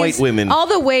ways, of white women, all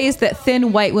the ways that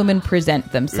thin white women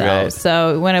present themselves. Right.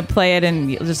 So we want to play it,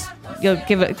 and you'll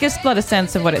give it just a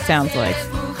sense of what it sounds like.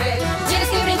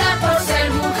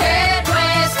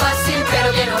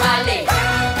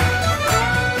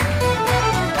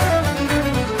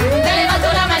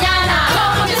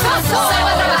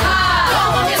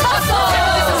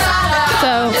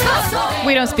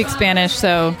 We don't speak Spanish,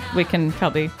 so we can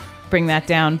probably bring that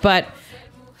down. But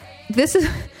there's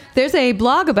a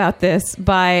blog about this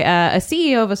by a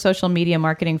CEO of a social media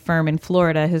marketing firm in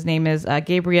Florida. His name is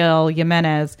Gabriel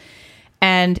Jimenez.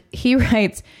 And he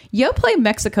writes, YoPlay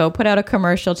Mexico put out a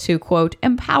commercial to, quote,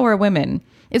 empower women.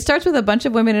 It starts with a bunch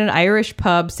of women in an Irish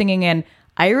pub singing an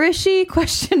Irishy ?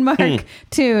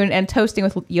 Tune and toasting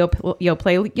with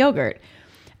YoPlay yogurt.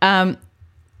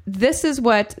 This is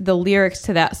what the lyrics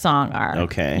to that song are.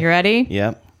 Okay. You ready?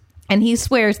 Yep. And he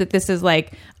swears that this is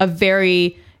like a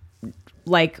very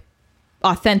like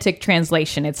authentic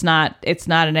translation. It's not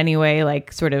in any way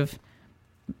like sort of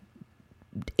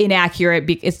inaccurate.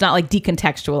 It's not like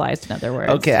decontextualized, in other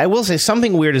words. Okay, I will say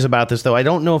something weird is about this, though. I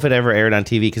don't know if it ever aired on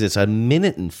TV because it's 1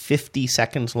 minute and 50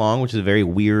 seconds long, which is a very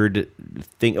weird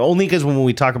thing. Only because when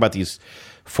we talk about these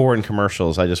foreign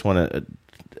commercials, I just want to...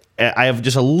 I have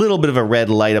just a little bit of a red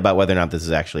light about whether or not this is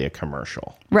actually a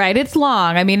commercial. Right. It's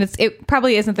long. I mean, it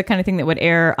probably isn't the kind of thing that would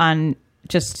air on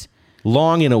just...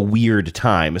 long in a weird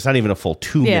time. It's not even a full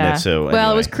 2 minutes. So anyway.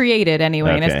 Well, it was created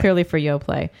anyway, Okay. and it's clearly for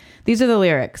YoPlay. These are the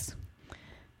lyrics.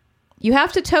 You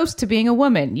have to toast to being a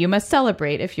woman. You must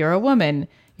celebrate if you're a woman.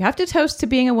 You have to toast to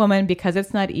being a woman because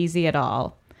it's not easy at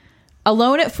all.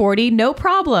 Alone at 40, no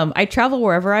problem. I travel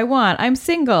wherever I want. I'm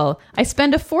single. I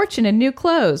spend a fortune in new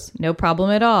clothes. No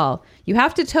problem at all. You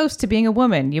have to toast to being a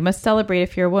woman. You must celebrate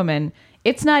if you're a woman.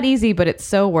 It's not easy, but it's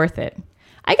so worth it.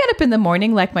 I get up in the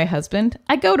morning like my husband.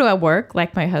 I go to work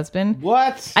like my husband.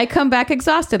 What? I come back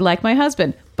exhausted like my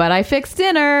husband, but I fix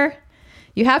dinner.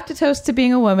 You have to toast to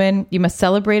being a woman. You must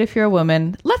celebrate if you're a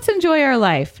woman. Let's enjoy our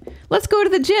life. Let's go to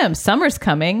the gym. Summer's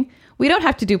coming. We don't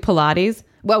have to do Pilates.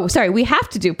 Well, sorry, we have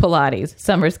to do Pilates.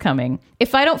 Summer's coming.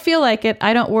 If I don't feel like it,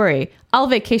 I don't worry. I'll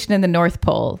vacation in the North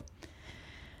Pole.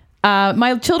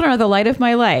 My children are the light of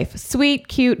my life. Sweet,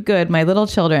 cute, good, my little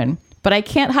children. But I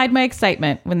can't hide my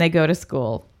excitement when they go to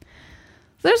school.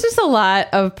 There's just a lot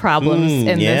of problems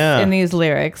in these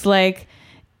lyrics. Like,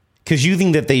 Because you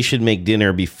think that they should make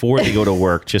dinner before they go to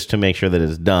work just to make sure that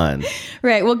it's done.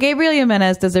 Right. Well, Gabriel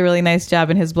Jimenez does a really nice job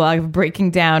in his blog of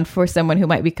breaking down for someone who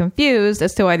might be confused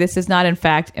as to why this is not, in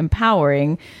fact,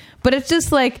 empowering. But it's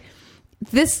just like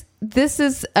this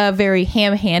is a very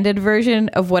ham-handed version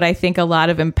of what I think a lot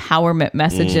of empowerment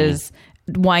messages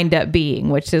wind up being,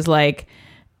 which is like,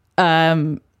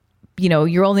 your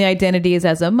only identity is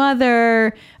as a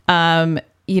mother.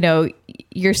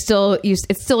 It's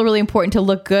still really important to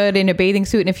look good in a bathing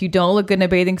suit. And if you don't look good in a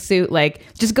bathing suit, like,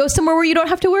 just go somewhere where you don't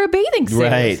have to wear a bathing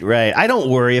suit. Right. I don't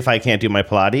worry if I can't do my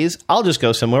Pilates. I'll just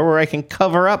go somewhere where I can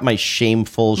cover up my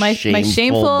shameful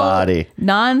body.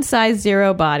 Non-size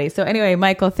 0 body. So anyway,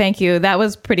 Michael, thank you. That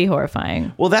was pretty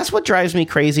horrifying. Well, that's what drives me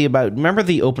crazy about, remember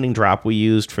the opening drop we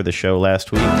used for the show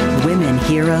last week? Women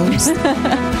heroes.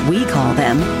 We call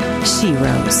them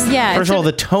sheroes. Yeah. First of all,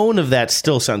 the tone of that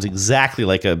still sounds exactly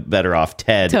like a Better Off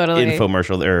Ted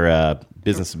infomercial or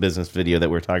business-to-business video that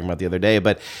we were talking about the other day.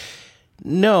 But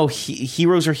no,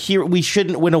 heroes are here. We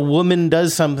shouldn't, when a woman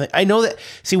does something. I know that,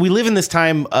 see, we live in this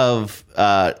time of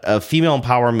female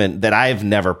empowerment that I've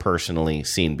never personally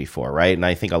seen before, right? And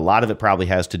I think a lot of it probably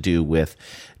has to do with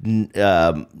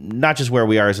not just where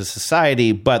we are as a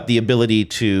society, but the ability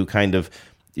to kind of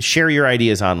share your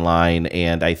ideas online.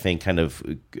 And I think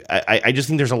I just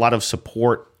think there's a lot of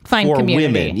support for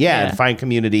women. And find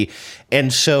community.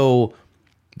 And so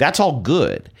that's all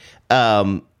good.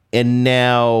 And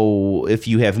now if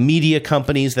you have media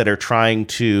companies that are trying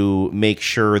to make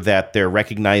sure that they're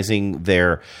recognizing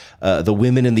the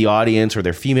women in the audience or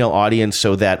their female audience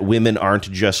so that women aren't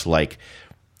just like,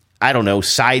 I don't know,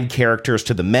 side characters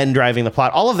to the men driving the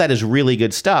plot. All of that is really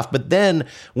good stuff. But then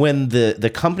when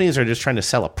the companies are just trying to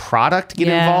sell a product, get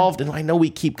involved, and I know we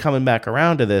keep coming back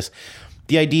around to this,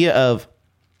 the idea of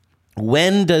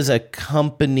when does a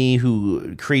company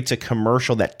who creates a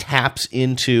commercial that taps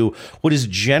into what is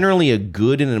generally a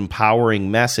good and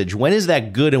empowering message, when is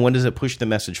that good and when does it push the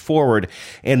message forward?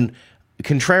 And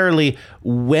contrarily,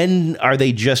 when are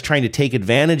they just trying to take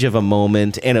advantage of a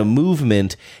moment and a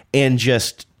movement and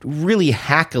just really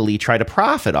hackily try to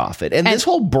profit off it? And this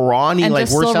whole brawny, like,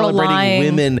 we're celebrating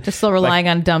women. Just still relying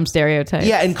on dumb stereotypes.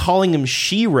 Yeah, and calling them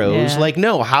sheroes. Like,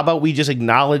 no, how about we just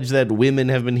acknowledge that women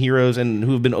have been heroes and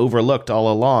who've been overlooked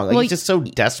all along? Like, it's just so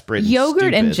desperate.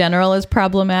 Yogurt in general is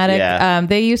problematic. Yeah.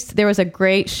 There was a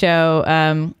great show,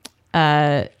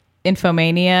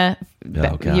 Infomania,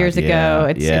 years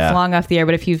ago. It's long off the air,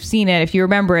 but if you've seen it, if you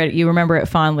remember it, you remember it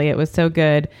fondly. It was so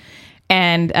good.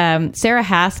 And Sarah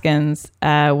Haskins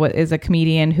is a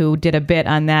comedian who did a bit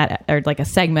on that, or like a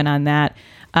segment on that,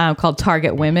 called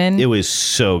Target Women. It was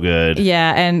so good.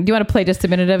 Yeah, and do you want to play just a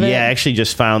minute of it? Yeah, I actually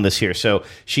just found this here. So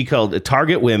she called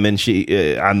Target Women.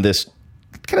 She on this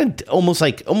kind of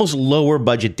almost lower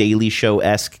budget Daily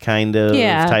Show-esque kind of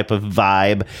type of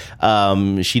vibe.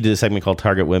 She did a segment called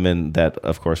Target Women that,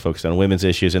 of course, focused on women's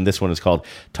issues, and this one is called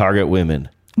Target Women.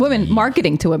 Women,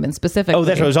 marketing to women specifically. Oh,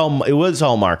 it was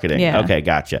all marketing. Yeah. Okay,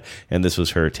 gotcha. And this was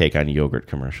her take on yogurt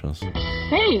commercials.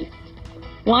 Hey,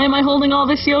 why am I holding all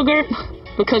this yogurt?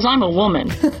 Because I'm a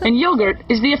woman, and yogurt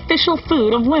is the official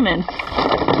food of women.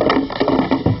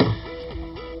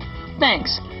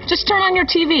 Thanks. Just turn on your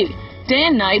TV. Day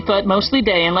and night, but mostly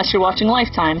day unless you're watching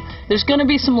Lifetime. There's gonna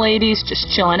be some ladies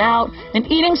just chilling out and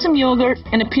eating some yogurt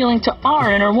and appealing to our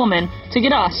inner woman to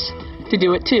get us to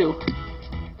do it too.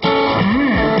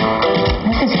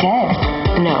 This is good.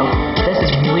 No, this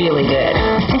is really good.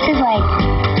 This is like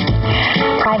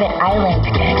private island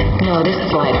good. No, this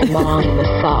is like long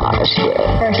massage good.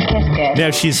 First kiss good. Now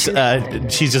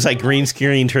she's just like green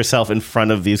screened herself in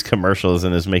front of these commercials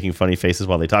and is making funny faces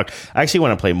while they talk. I actually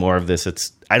want to play more of this.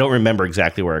 I don't remember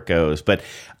exactly where it goes, but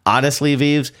honestly,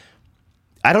 Vives,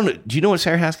 I don't know. Do you know what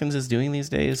Sarah Haskins is doing these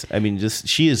days? I mean,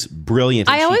 she is brilliant.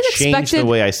 And I always she changed the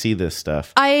way I see this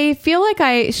stuff. I feel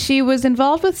like she was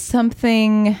involved with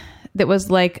something that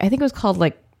was like, I think it was called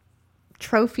like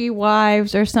Trophy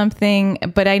Wives or something,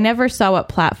 but I never saw what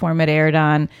platform it aired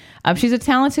on. She's a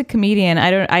talented comedian.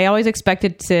 I always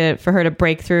expected for her to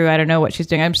break through. I don't know what she's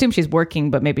doing. I assume she's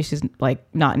working, but maybe she's like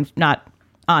not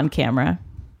on camera.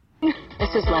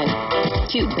 This is like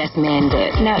cute best man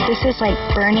good. No, this is like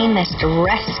burning this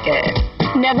dress good.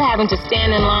 Never having to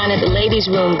stand in line at the ladies'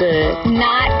 room good.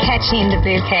 Not catching the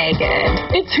bouquet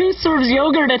good. It's who serves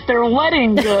yogurt at their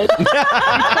wedding good. It's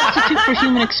substitute for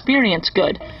human experience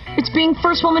good. It's being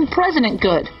first woman president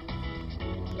good.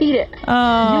 Eat it.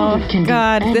 Oh,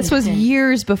 God. This was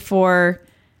years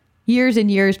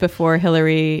and years before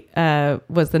Hillary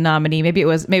was the nominee. Maybe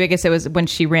I guess it was when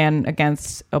she ran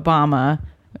against Obama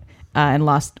and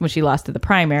lost, when she lost to the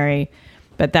primary.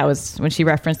 But that was when she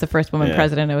referenced the first woman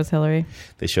president. It was Hillary.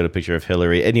 They showed a picture of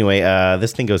Hillary. Anyway,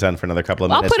 this thing goes on for another couple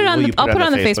of minutes. I'll put it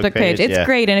on the Facebook page. It's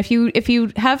great. And if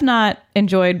you have not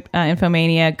enjoyed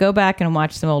Infomania, go back and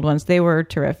watch some old ones. They were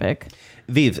terrific.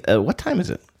 Viv, what time is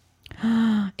it?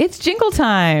 It's jingle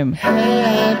time.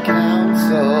 Head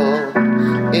council,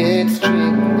 it's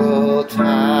jingle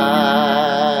time.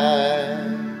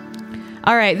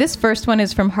 All right, this first one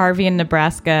is from Harvey in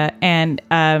Nebraska, and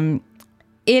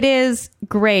it is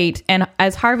great. And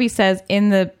as Harvey says in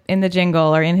the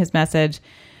jingle or in his message,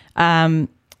 it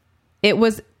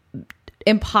was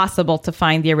impossible to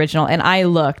find the original, and I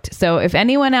looked. So if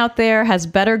anyone out there has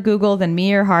better Google than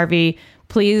me or Harvey,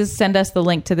 please send us the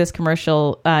link to this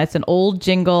commercial. It's an old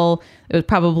jingle. It was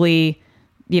probably,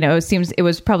 it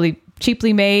was probably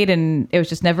cheaply made, and it was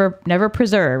just never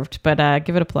preserved. But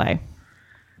give it a play.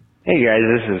 Hey guys,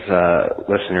 this is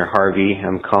listener Harvey.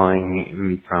 I'm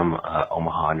calling from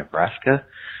Omaha, Nebraska.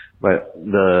 But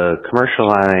the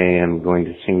commercial I am going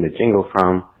to sing the jingle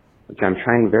from, which I'm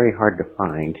trying very hard to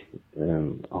find,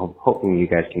 I'm hoping you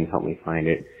guys can help me find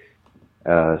it,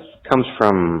 comes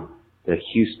from the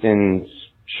Houston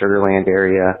Sugarland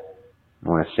area. I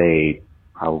want to say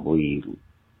probably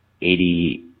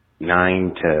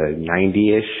 89 to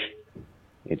 90-ish.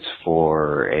 It's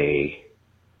for a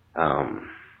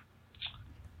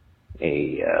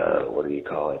what do you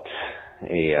call it?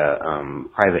 A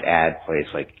private ad place,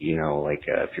 like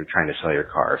if you're trying to sell your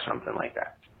car or something like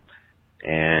that.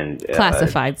 And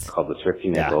classifieds. It's called the Thrifty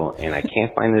Nickel, and I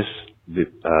can't find this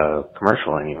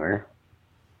commercial anywhere.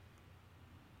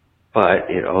 But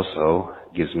it also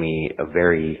gives me a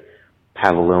very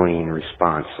Pavlovian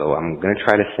response, so I'm going to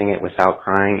try to sing it without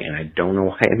crying, and I don't know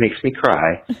why it makes me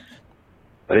cry,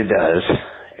 but it does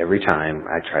every time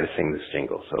I try to sing this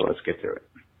jingle, so let's get through it.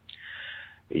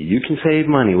 You can save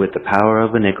money with the power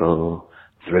of a nickel.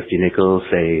 Thrifty Nickel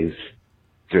saves.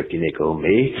 Thrifty Nickel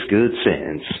makes good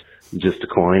sense. Just a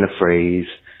coin, a phrase.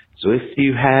 So if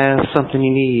you have something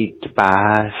you need to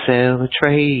buy, sell, or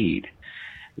trade,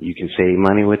 you can save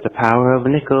money with the power of a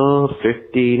nickel.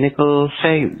 Thrifty Nickel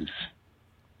saves.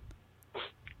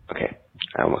 Okay,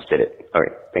 I almost did it. All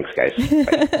right, thanks, guys.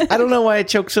 Bye. I don't know why it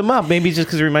chokes him up. Maybe just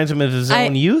because it reminds him of his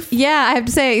own youth. Yeah, I have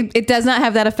to say it does not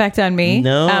have that effect on me.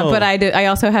 No, but I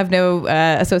also have no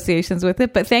associations with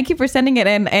it. But thank you for sending it.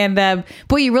 And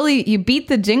boy, you beat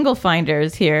the jingle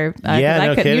finders here.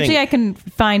 Yeah, kidding. Usually I can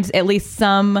find at least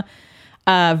some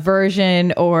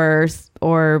version or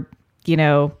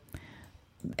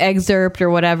excerpt or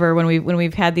whatever when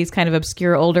we've had these kind of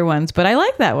obscure older ones, but I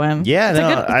like that one. Yeah, good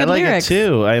I like lyrics. it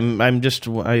too.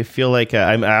 I feel like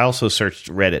I also searched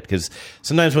Reddit, because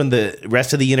sometimes when the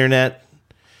rest of the internet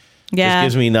just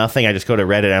gives me nothing, I just go to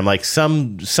Reddit. I'm like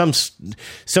some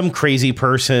crazy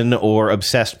person or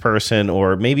obsessed person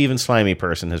or maybe even slimy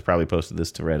person has probably posted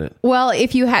this to Reddit. Well,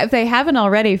 if they haven't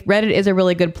already, Reddit is a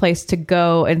really good place to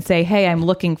go and say, "Hey, I'm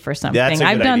looking for something." That's a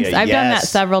good idea. I've done that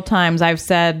several times. I've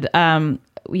said,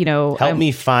 help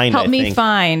me find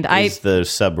is the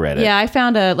subreddit. Yeah, I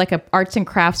found a arts and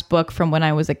crafts book from when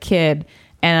I was a kid,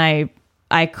 and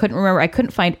I couldn't remember. I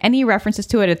couldn't find any references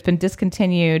to it. It's been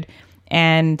discontinued,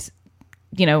 and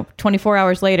 24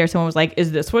 hours later, someone was like,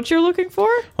 "Is this what you're looking for?"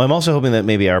 Well, I'm also hoping that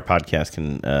maybe our podcast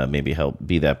can maybe help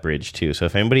be that bridge too. So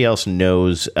if anybody else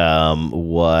knows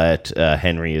what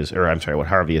Harvey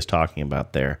is talking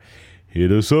about there,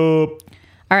 hit us up.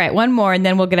 All right, one more, and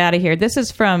then we'll get out of here. This is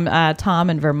from Tom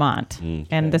in Vermont,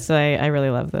 and I really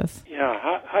love this. Yeah,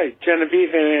 hi,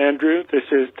 Genevieve and Andrew. This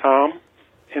is Tom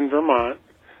in Vermont.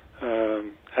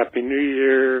 Happy New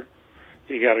Year.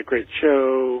 You got a great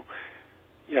show.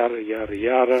 Yada, yada,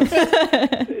 yada.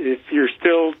 If you're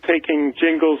still taking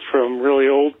jingles from really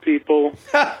old people,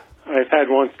 I've had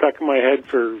one stuck in my head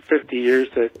for 50 years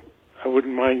that I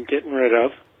wouldn't mind getting rid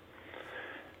of.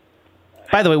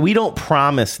 By the way, we don't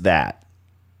promise that.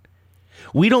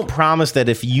 We don't promise that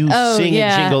if you sing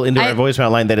a jingle into our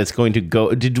voicemail line that it's going to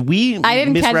go. Did we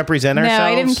misrepresent ourselves? No,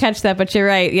 I didn't catch that, but you're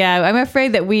right. Yeah, I'm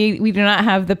afraid that we do not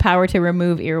have the power to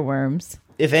remove earworms.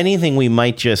 If anything, we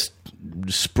might just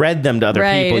spread them to other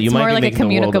people. It's you might more be like a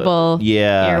communicable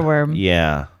earworm.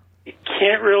 Yeah. You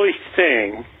can't really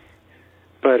sing,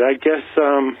 but I guess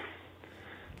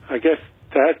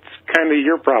that's kind of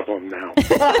your problem now. It's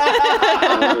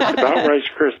about Rice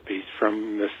Krispies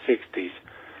from the 60s.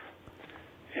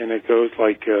 And it goes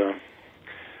like,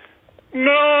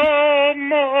 no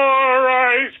more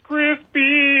Rice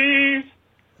Krispies.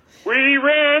 We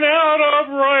ran out of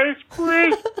Rice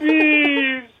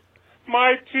Krispies.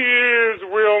 My tears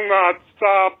will not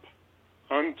stop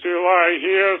until I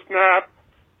hear snap,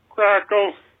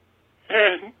 crackle,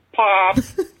 and pop.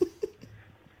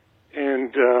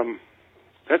 And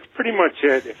that's pretty much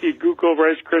it. If you Google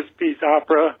Rice Krispies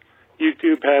Opera,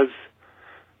 YouTube has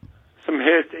some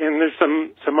hits, and there's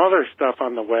some other stuff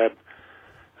on the web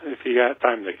if you got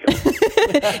time to kill.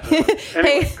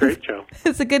 Anyway, Hey, great show.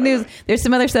 It's the good news. There's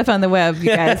some other stuff on the web, you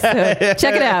guys. So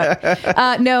check it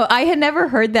out. No, I had never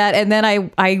heard that. And then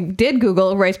I did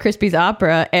Google Rice Krispies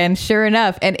Opera, and sure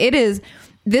enough, and it is...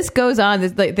 This goes on.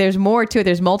 There's more to it.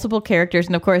 There's multiple characters.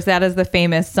 And, of course, that is the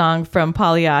famous song from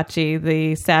Pagliacci,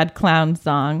 the sad clown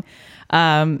song.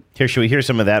 Here, should we hear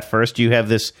some of that first? Do you have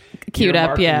this Queued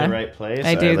up, yeah. in the right place?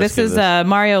 I All do. right, let's This give is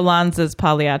Mario Lanza's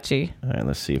Pagliacci. All right,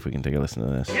 let's see if we can take a listen to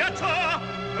this.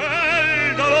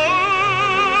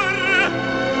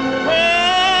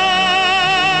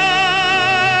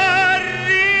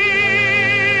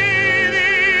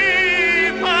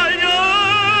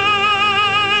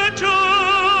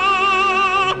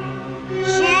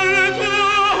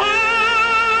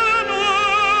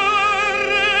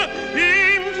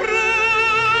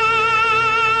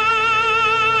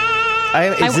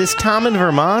 Is this Tom in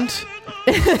Vermont?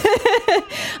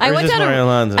 Mario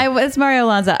Lanza? It's Mario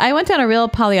Lanza. I went down a real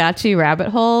Pagliacci rabbit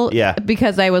hole. Yeah.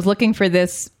 Because I was looking for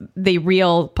the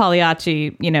real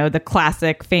Pagliacci, the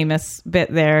classic famous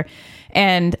bit there.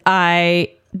 And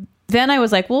then I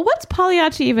was like, well, what's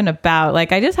Pagliacci even about?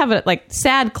 Like, I just have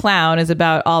sad clown is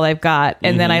about all I've got.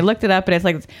 And then I looked it up, and it's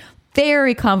like this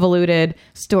very convoluted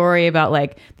story about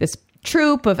like this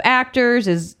troupe of actors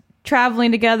is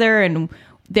traveling together, and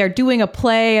they're doing a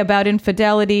play about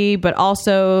infidelity, but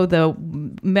also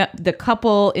the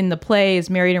couple in the play is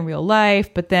married in real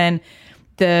life. But then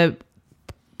the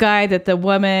guy that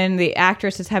the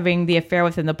actress is having the affair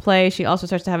with in the play, she also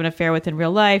starts to have an affair with in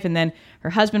real life. And then her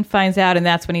husband finds out, and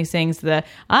that's when he sings I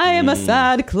am a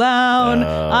sad clown.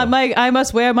 I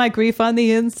must wear my grief on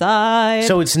the inside.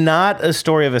 So it's not a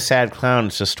story of a sad clown.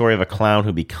 It's a story of a clown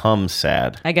who becomes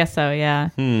sad. I guess so, yeah.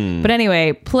 But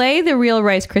anyway, play the real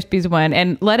Rice Krispies one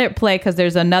and let it play because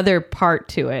there's another part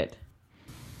to it.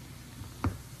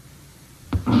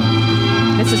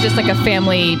 This is just like a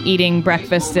family eating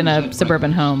breakfast in a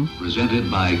suburban home.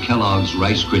 Presented by Kellogg's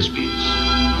Rice Krispies.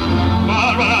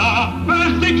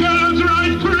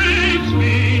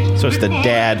 So it's the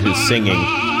dad who's singing.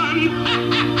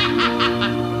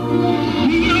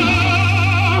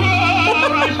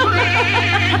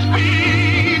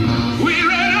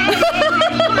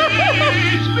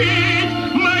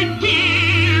 My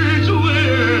tears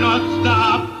will not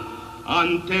stop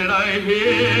until I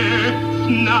hear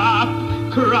snap,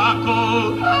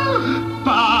 crackle,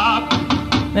 pop.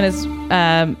 Then his,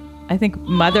 I think,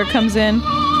 mother comes in.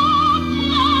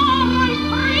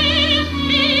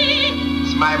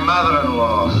 It's my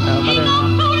mother-in-law. Oh,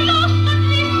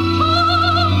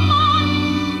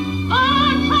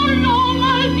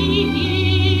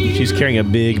 mother-in-law. She's carrying a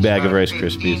big bag of Rice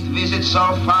Krispies. Visit so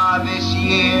far this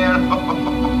year.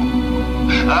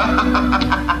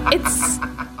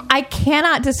 I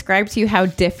cannot describe to you how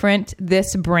different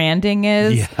this branding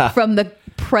is from the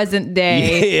present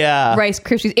day Rice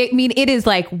Krispies. It is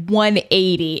like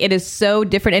 180. It is so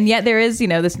different. And yet there is,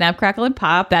 the snap, crackle, and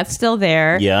pop. That's still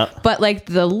there. Yeah. But like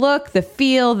the look, the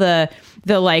feel, the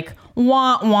like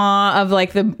wah-wah of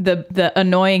like the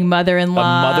annoying mother-in-law.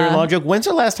 A mother-in-law joke. When's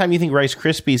the last time you think Rice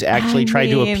Krispies actually tried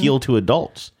to appeal to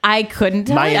adults? I couldn't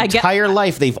tell My you. entire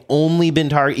life, they've only been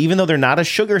targeted, even though they're not a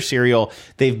sugar cereal,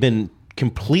 they've been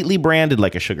completely branded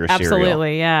like a sugar cereal.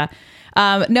 Absolutely, yeah.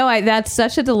 That's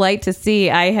such a delight to see.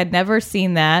 I had never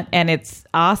seen that, and it's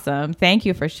awesome. Thank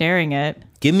you for sharing it.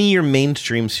 Give me your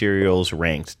mainstream cereals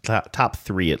ranked, top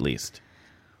 3 at least.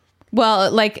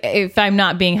 Well, like if I'm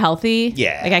not being healthy,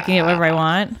 like I can get whatever I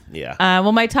want. Yeah.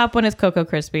 Well, my top one is Cocoa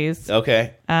Krispies.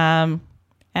 Okay. And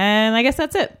I guess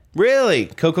that's it. Really?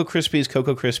 Cocoa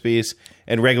Krispies,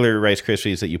 and regular Rice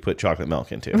Krispies that you put chocolate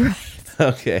milk into. Right.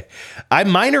 Okay.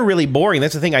 Mine are really boring.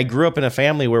 That's the thing. I grew up in a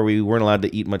family where we weren't allowed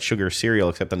to eat much sugar cereal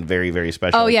except on very, very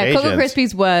special occasions. Cocoa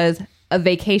Krispies was a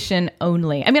vacation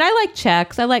only. I mean, I like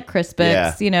Chex. I like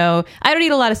Crispix. Yeah. I don't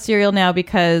eat a lot of cereal now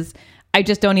because I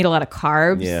just don't eat a lot of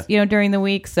carbs, during the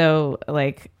week. So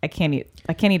like I can't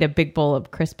eat a big bowl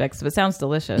of Crispix, but it sounds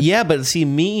delicious. Yeah, but see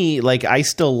me, like I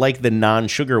still like the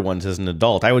non-sugar ones as an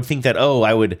adult. I would think that,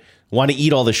 I would want to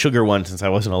eat all the sugar ones since I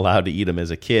wasn't allowed to eat them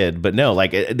as a kid. But no,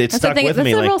 like it stuck with me. That's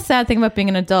the real sad thing about being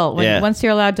an adult. Once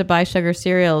you're allowed to buy sugar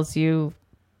cereals,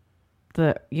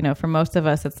 for most of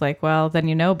us, it's like, well, then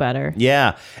you know better.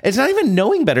 Yeah. It's not even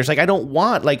knowing better. It's like, I don't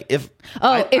want, like, if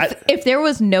there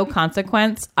was no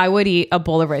consequence, I would eat a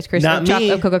bowl of Rice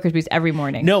Krispies, of Cocoa Krispies every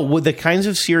morning. No, with the kinds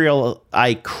of cereal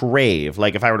I crave,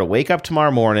 like if I were to wake up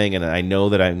tomorrow morning and I know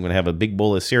that I'm going to have a big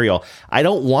bowl of cereal, I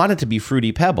don't want it to be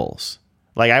Fruity Pebbles.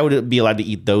 Like, I would be allowed to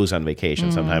eat those on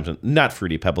vacation sometimes. Not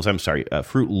Fruity Pebbles. I'm sorry.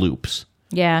 Fruit Loops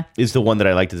is the one that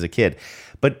I liked as a kid.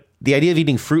 But the idea of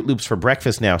eating Fruit Loops for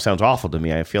breakfast now sounds awful to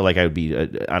me. I feel like I would be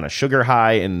on a sugar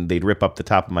high and they'd rip up the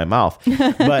top of my mouth.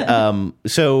 But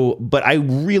I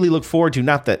really look forward to,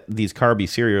 not that these carby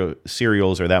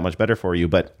cereals are that much better for you,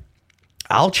 but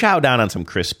I'll chow down on some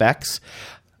Crispix.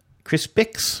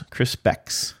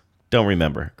 Don't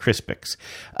remember. Crispix.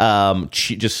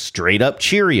 Just straight up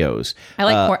Cheerios.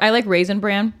 I like Raisin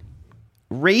Bran.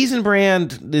 Raisin Bran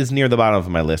is near the bottom of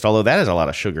my list, although that has a lot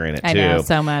of sugar in it, too. I know,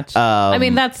 so much. I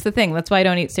mean, that's the thing. That's why I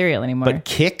don't eat cereal anymore. But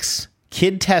Kix,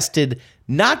 kid-tested,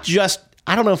 not just,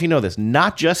 I don't know if you know this,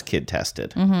 not just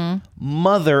kid-tested,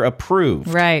 mother-approved.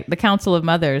 Right, the Council of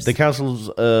Mothers. The Councils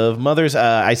of Mothers,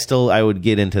 I would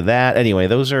get into that. Anyway,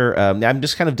 those are, I'm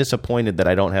just kind of disappointed that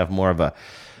I don't have more of a,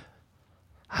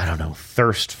 I don't know,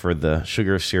 thirst for the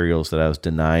sugar cereals that I was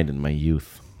denied in my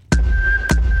youth.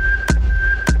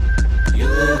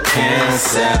 You can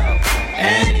sell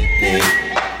anything.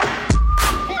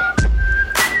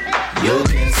 You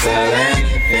can sell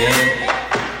anything.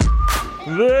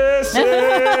 This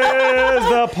is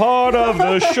the part of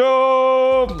the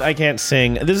show. I can't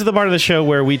sing. This is the part of the show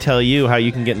where we tell you how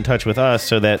you can get in touch with us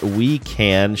so that we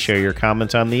can share your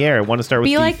comments on the air. I want to start with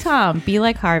Be like Tom. Be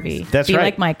like Harvey. That's Be right.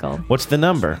 like Michael. What's the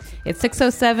number? It's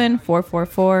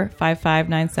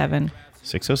 607-444-5597.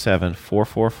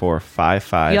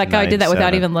 607-444-5597. You like how I did that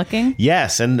without even looking?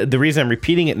 Yes, and the reason I'm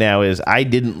repeating it now is I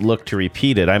didn't look to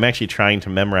repeat it. I'm actually trying to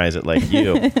memorize it like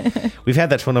you. We've had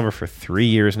that phone number for 3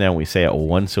 years now. We say it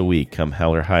once a week, come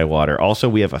hell or high water. Also,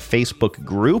 we have a Facebook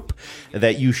group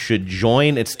that you should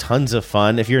join. It's tons of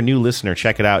fun. If you're a new listener,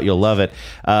 check it out. You'll love it.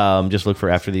 Just look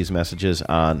for After These Messages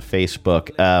on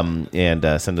Facebook and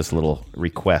send us a little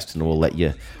request, and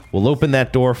we'll open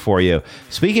that door for you.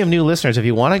 Speaking of new listeners, if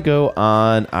you want to go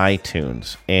on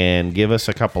iTunes and give us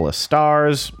a couple of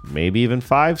stars, maybe even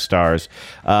 5 stars,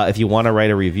 if you want to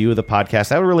write a review of the podcast,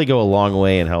 that would really go a long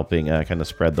way in helping kind of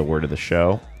spread the word of the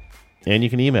show. And you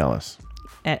can email us.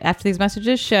 At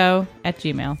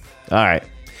afterthesemessages@gmail.com. All right.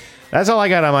 That's all I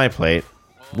got on my plate.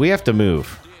 We have to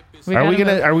move. Are we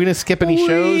gonna skip any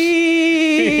shows?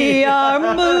 We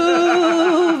are moving.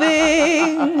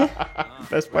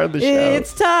 Best part of the show.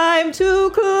 It's time to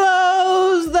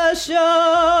close the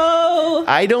show.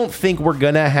 I don't think we're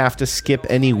going to have to skip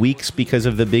any weeks because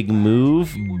of the big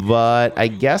move, but I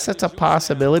guess it's a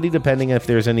possibility depending if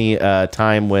there's any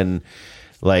time when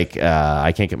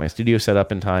I can't get my studio set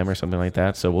up in time or something like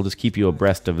that. So we'll just keep you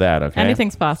abreast of that, okay?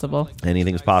 Anything's possible.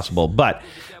 Anything's possible. But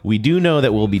we do know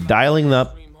that we'll be dialing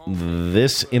up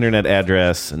this internet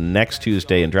address next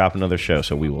Tuesday and drop another show,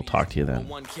 so we will talk to you then.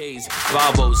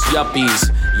 Bobos,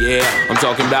 yuppies, yeah, I'm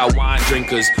talking about wine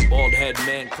drinkers, bald head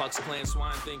men, Klux Klan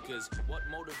swine thinkers. What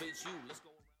motivates you? Let's go.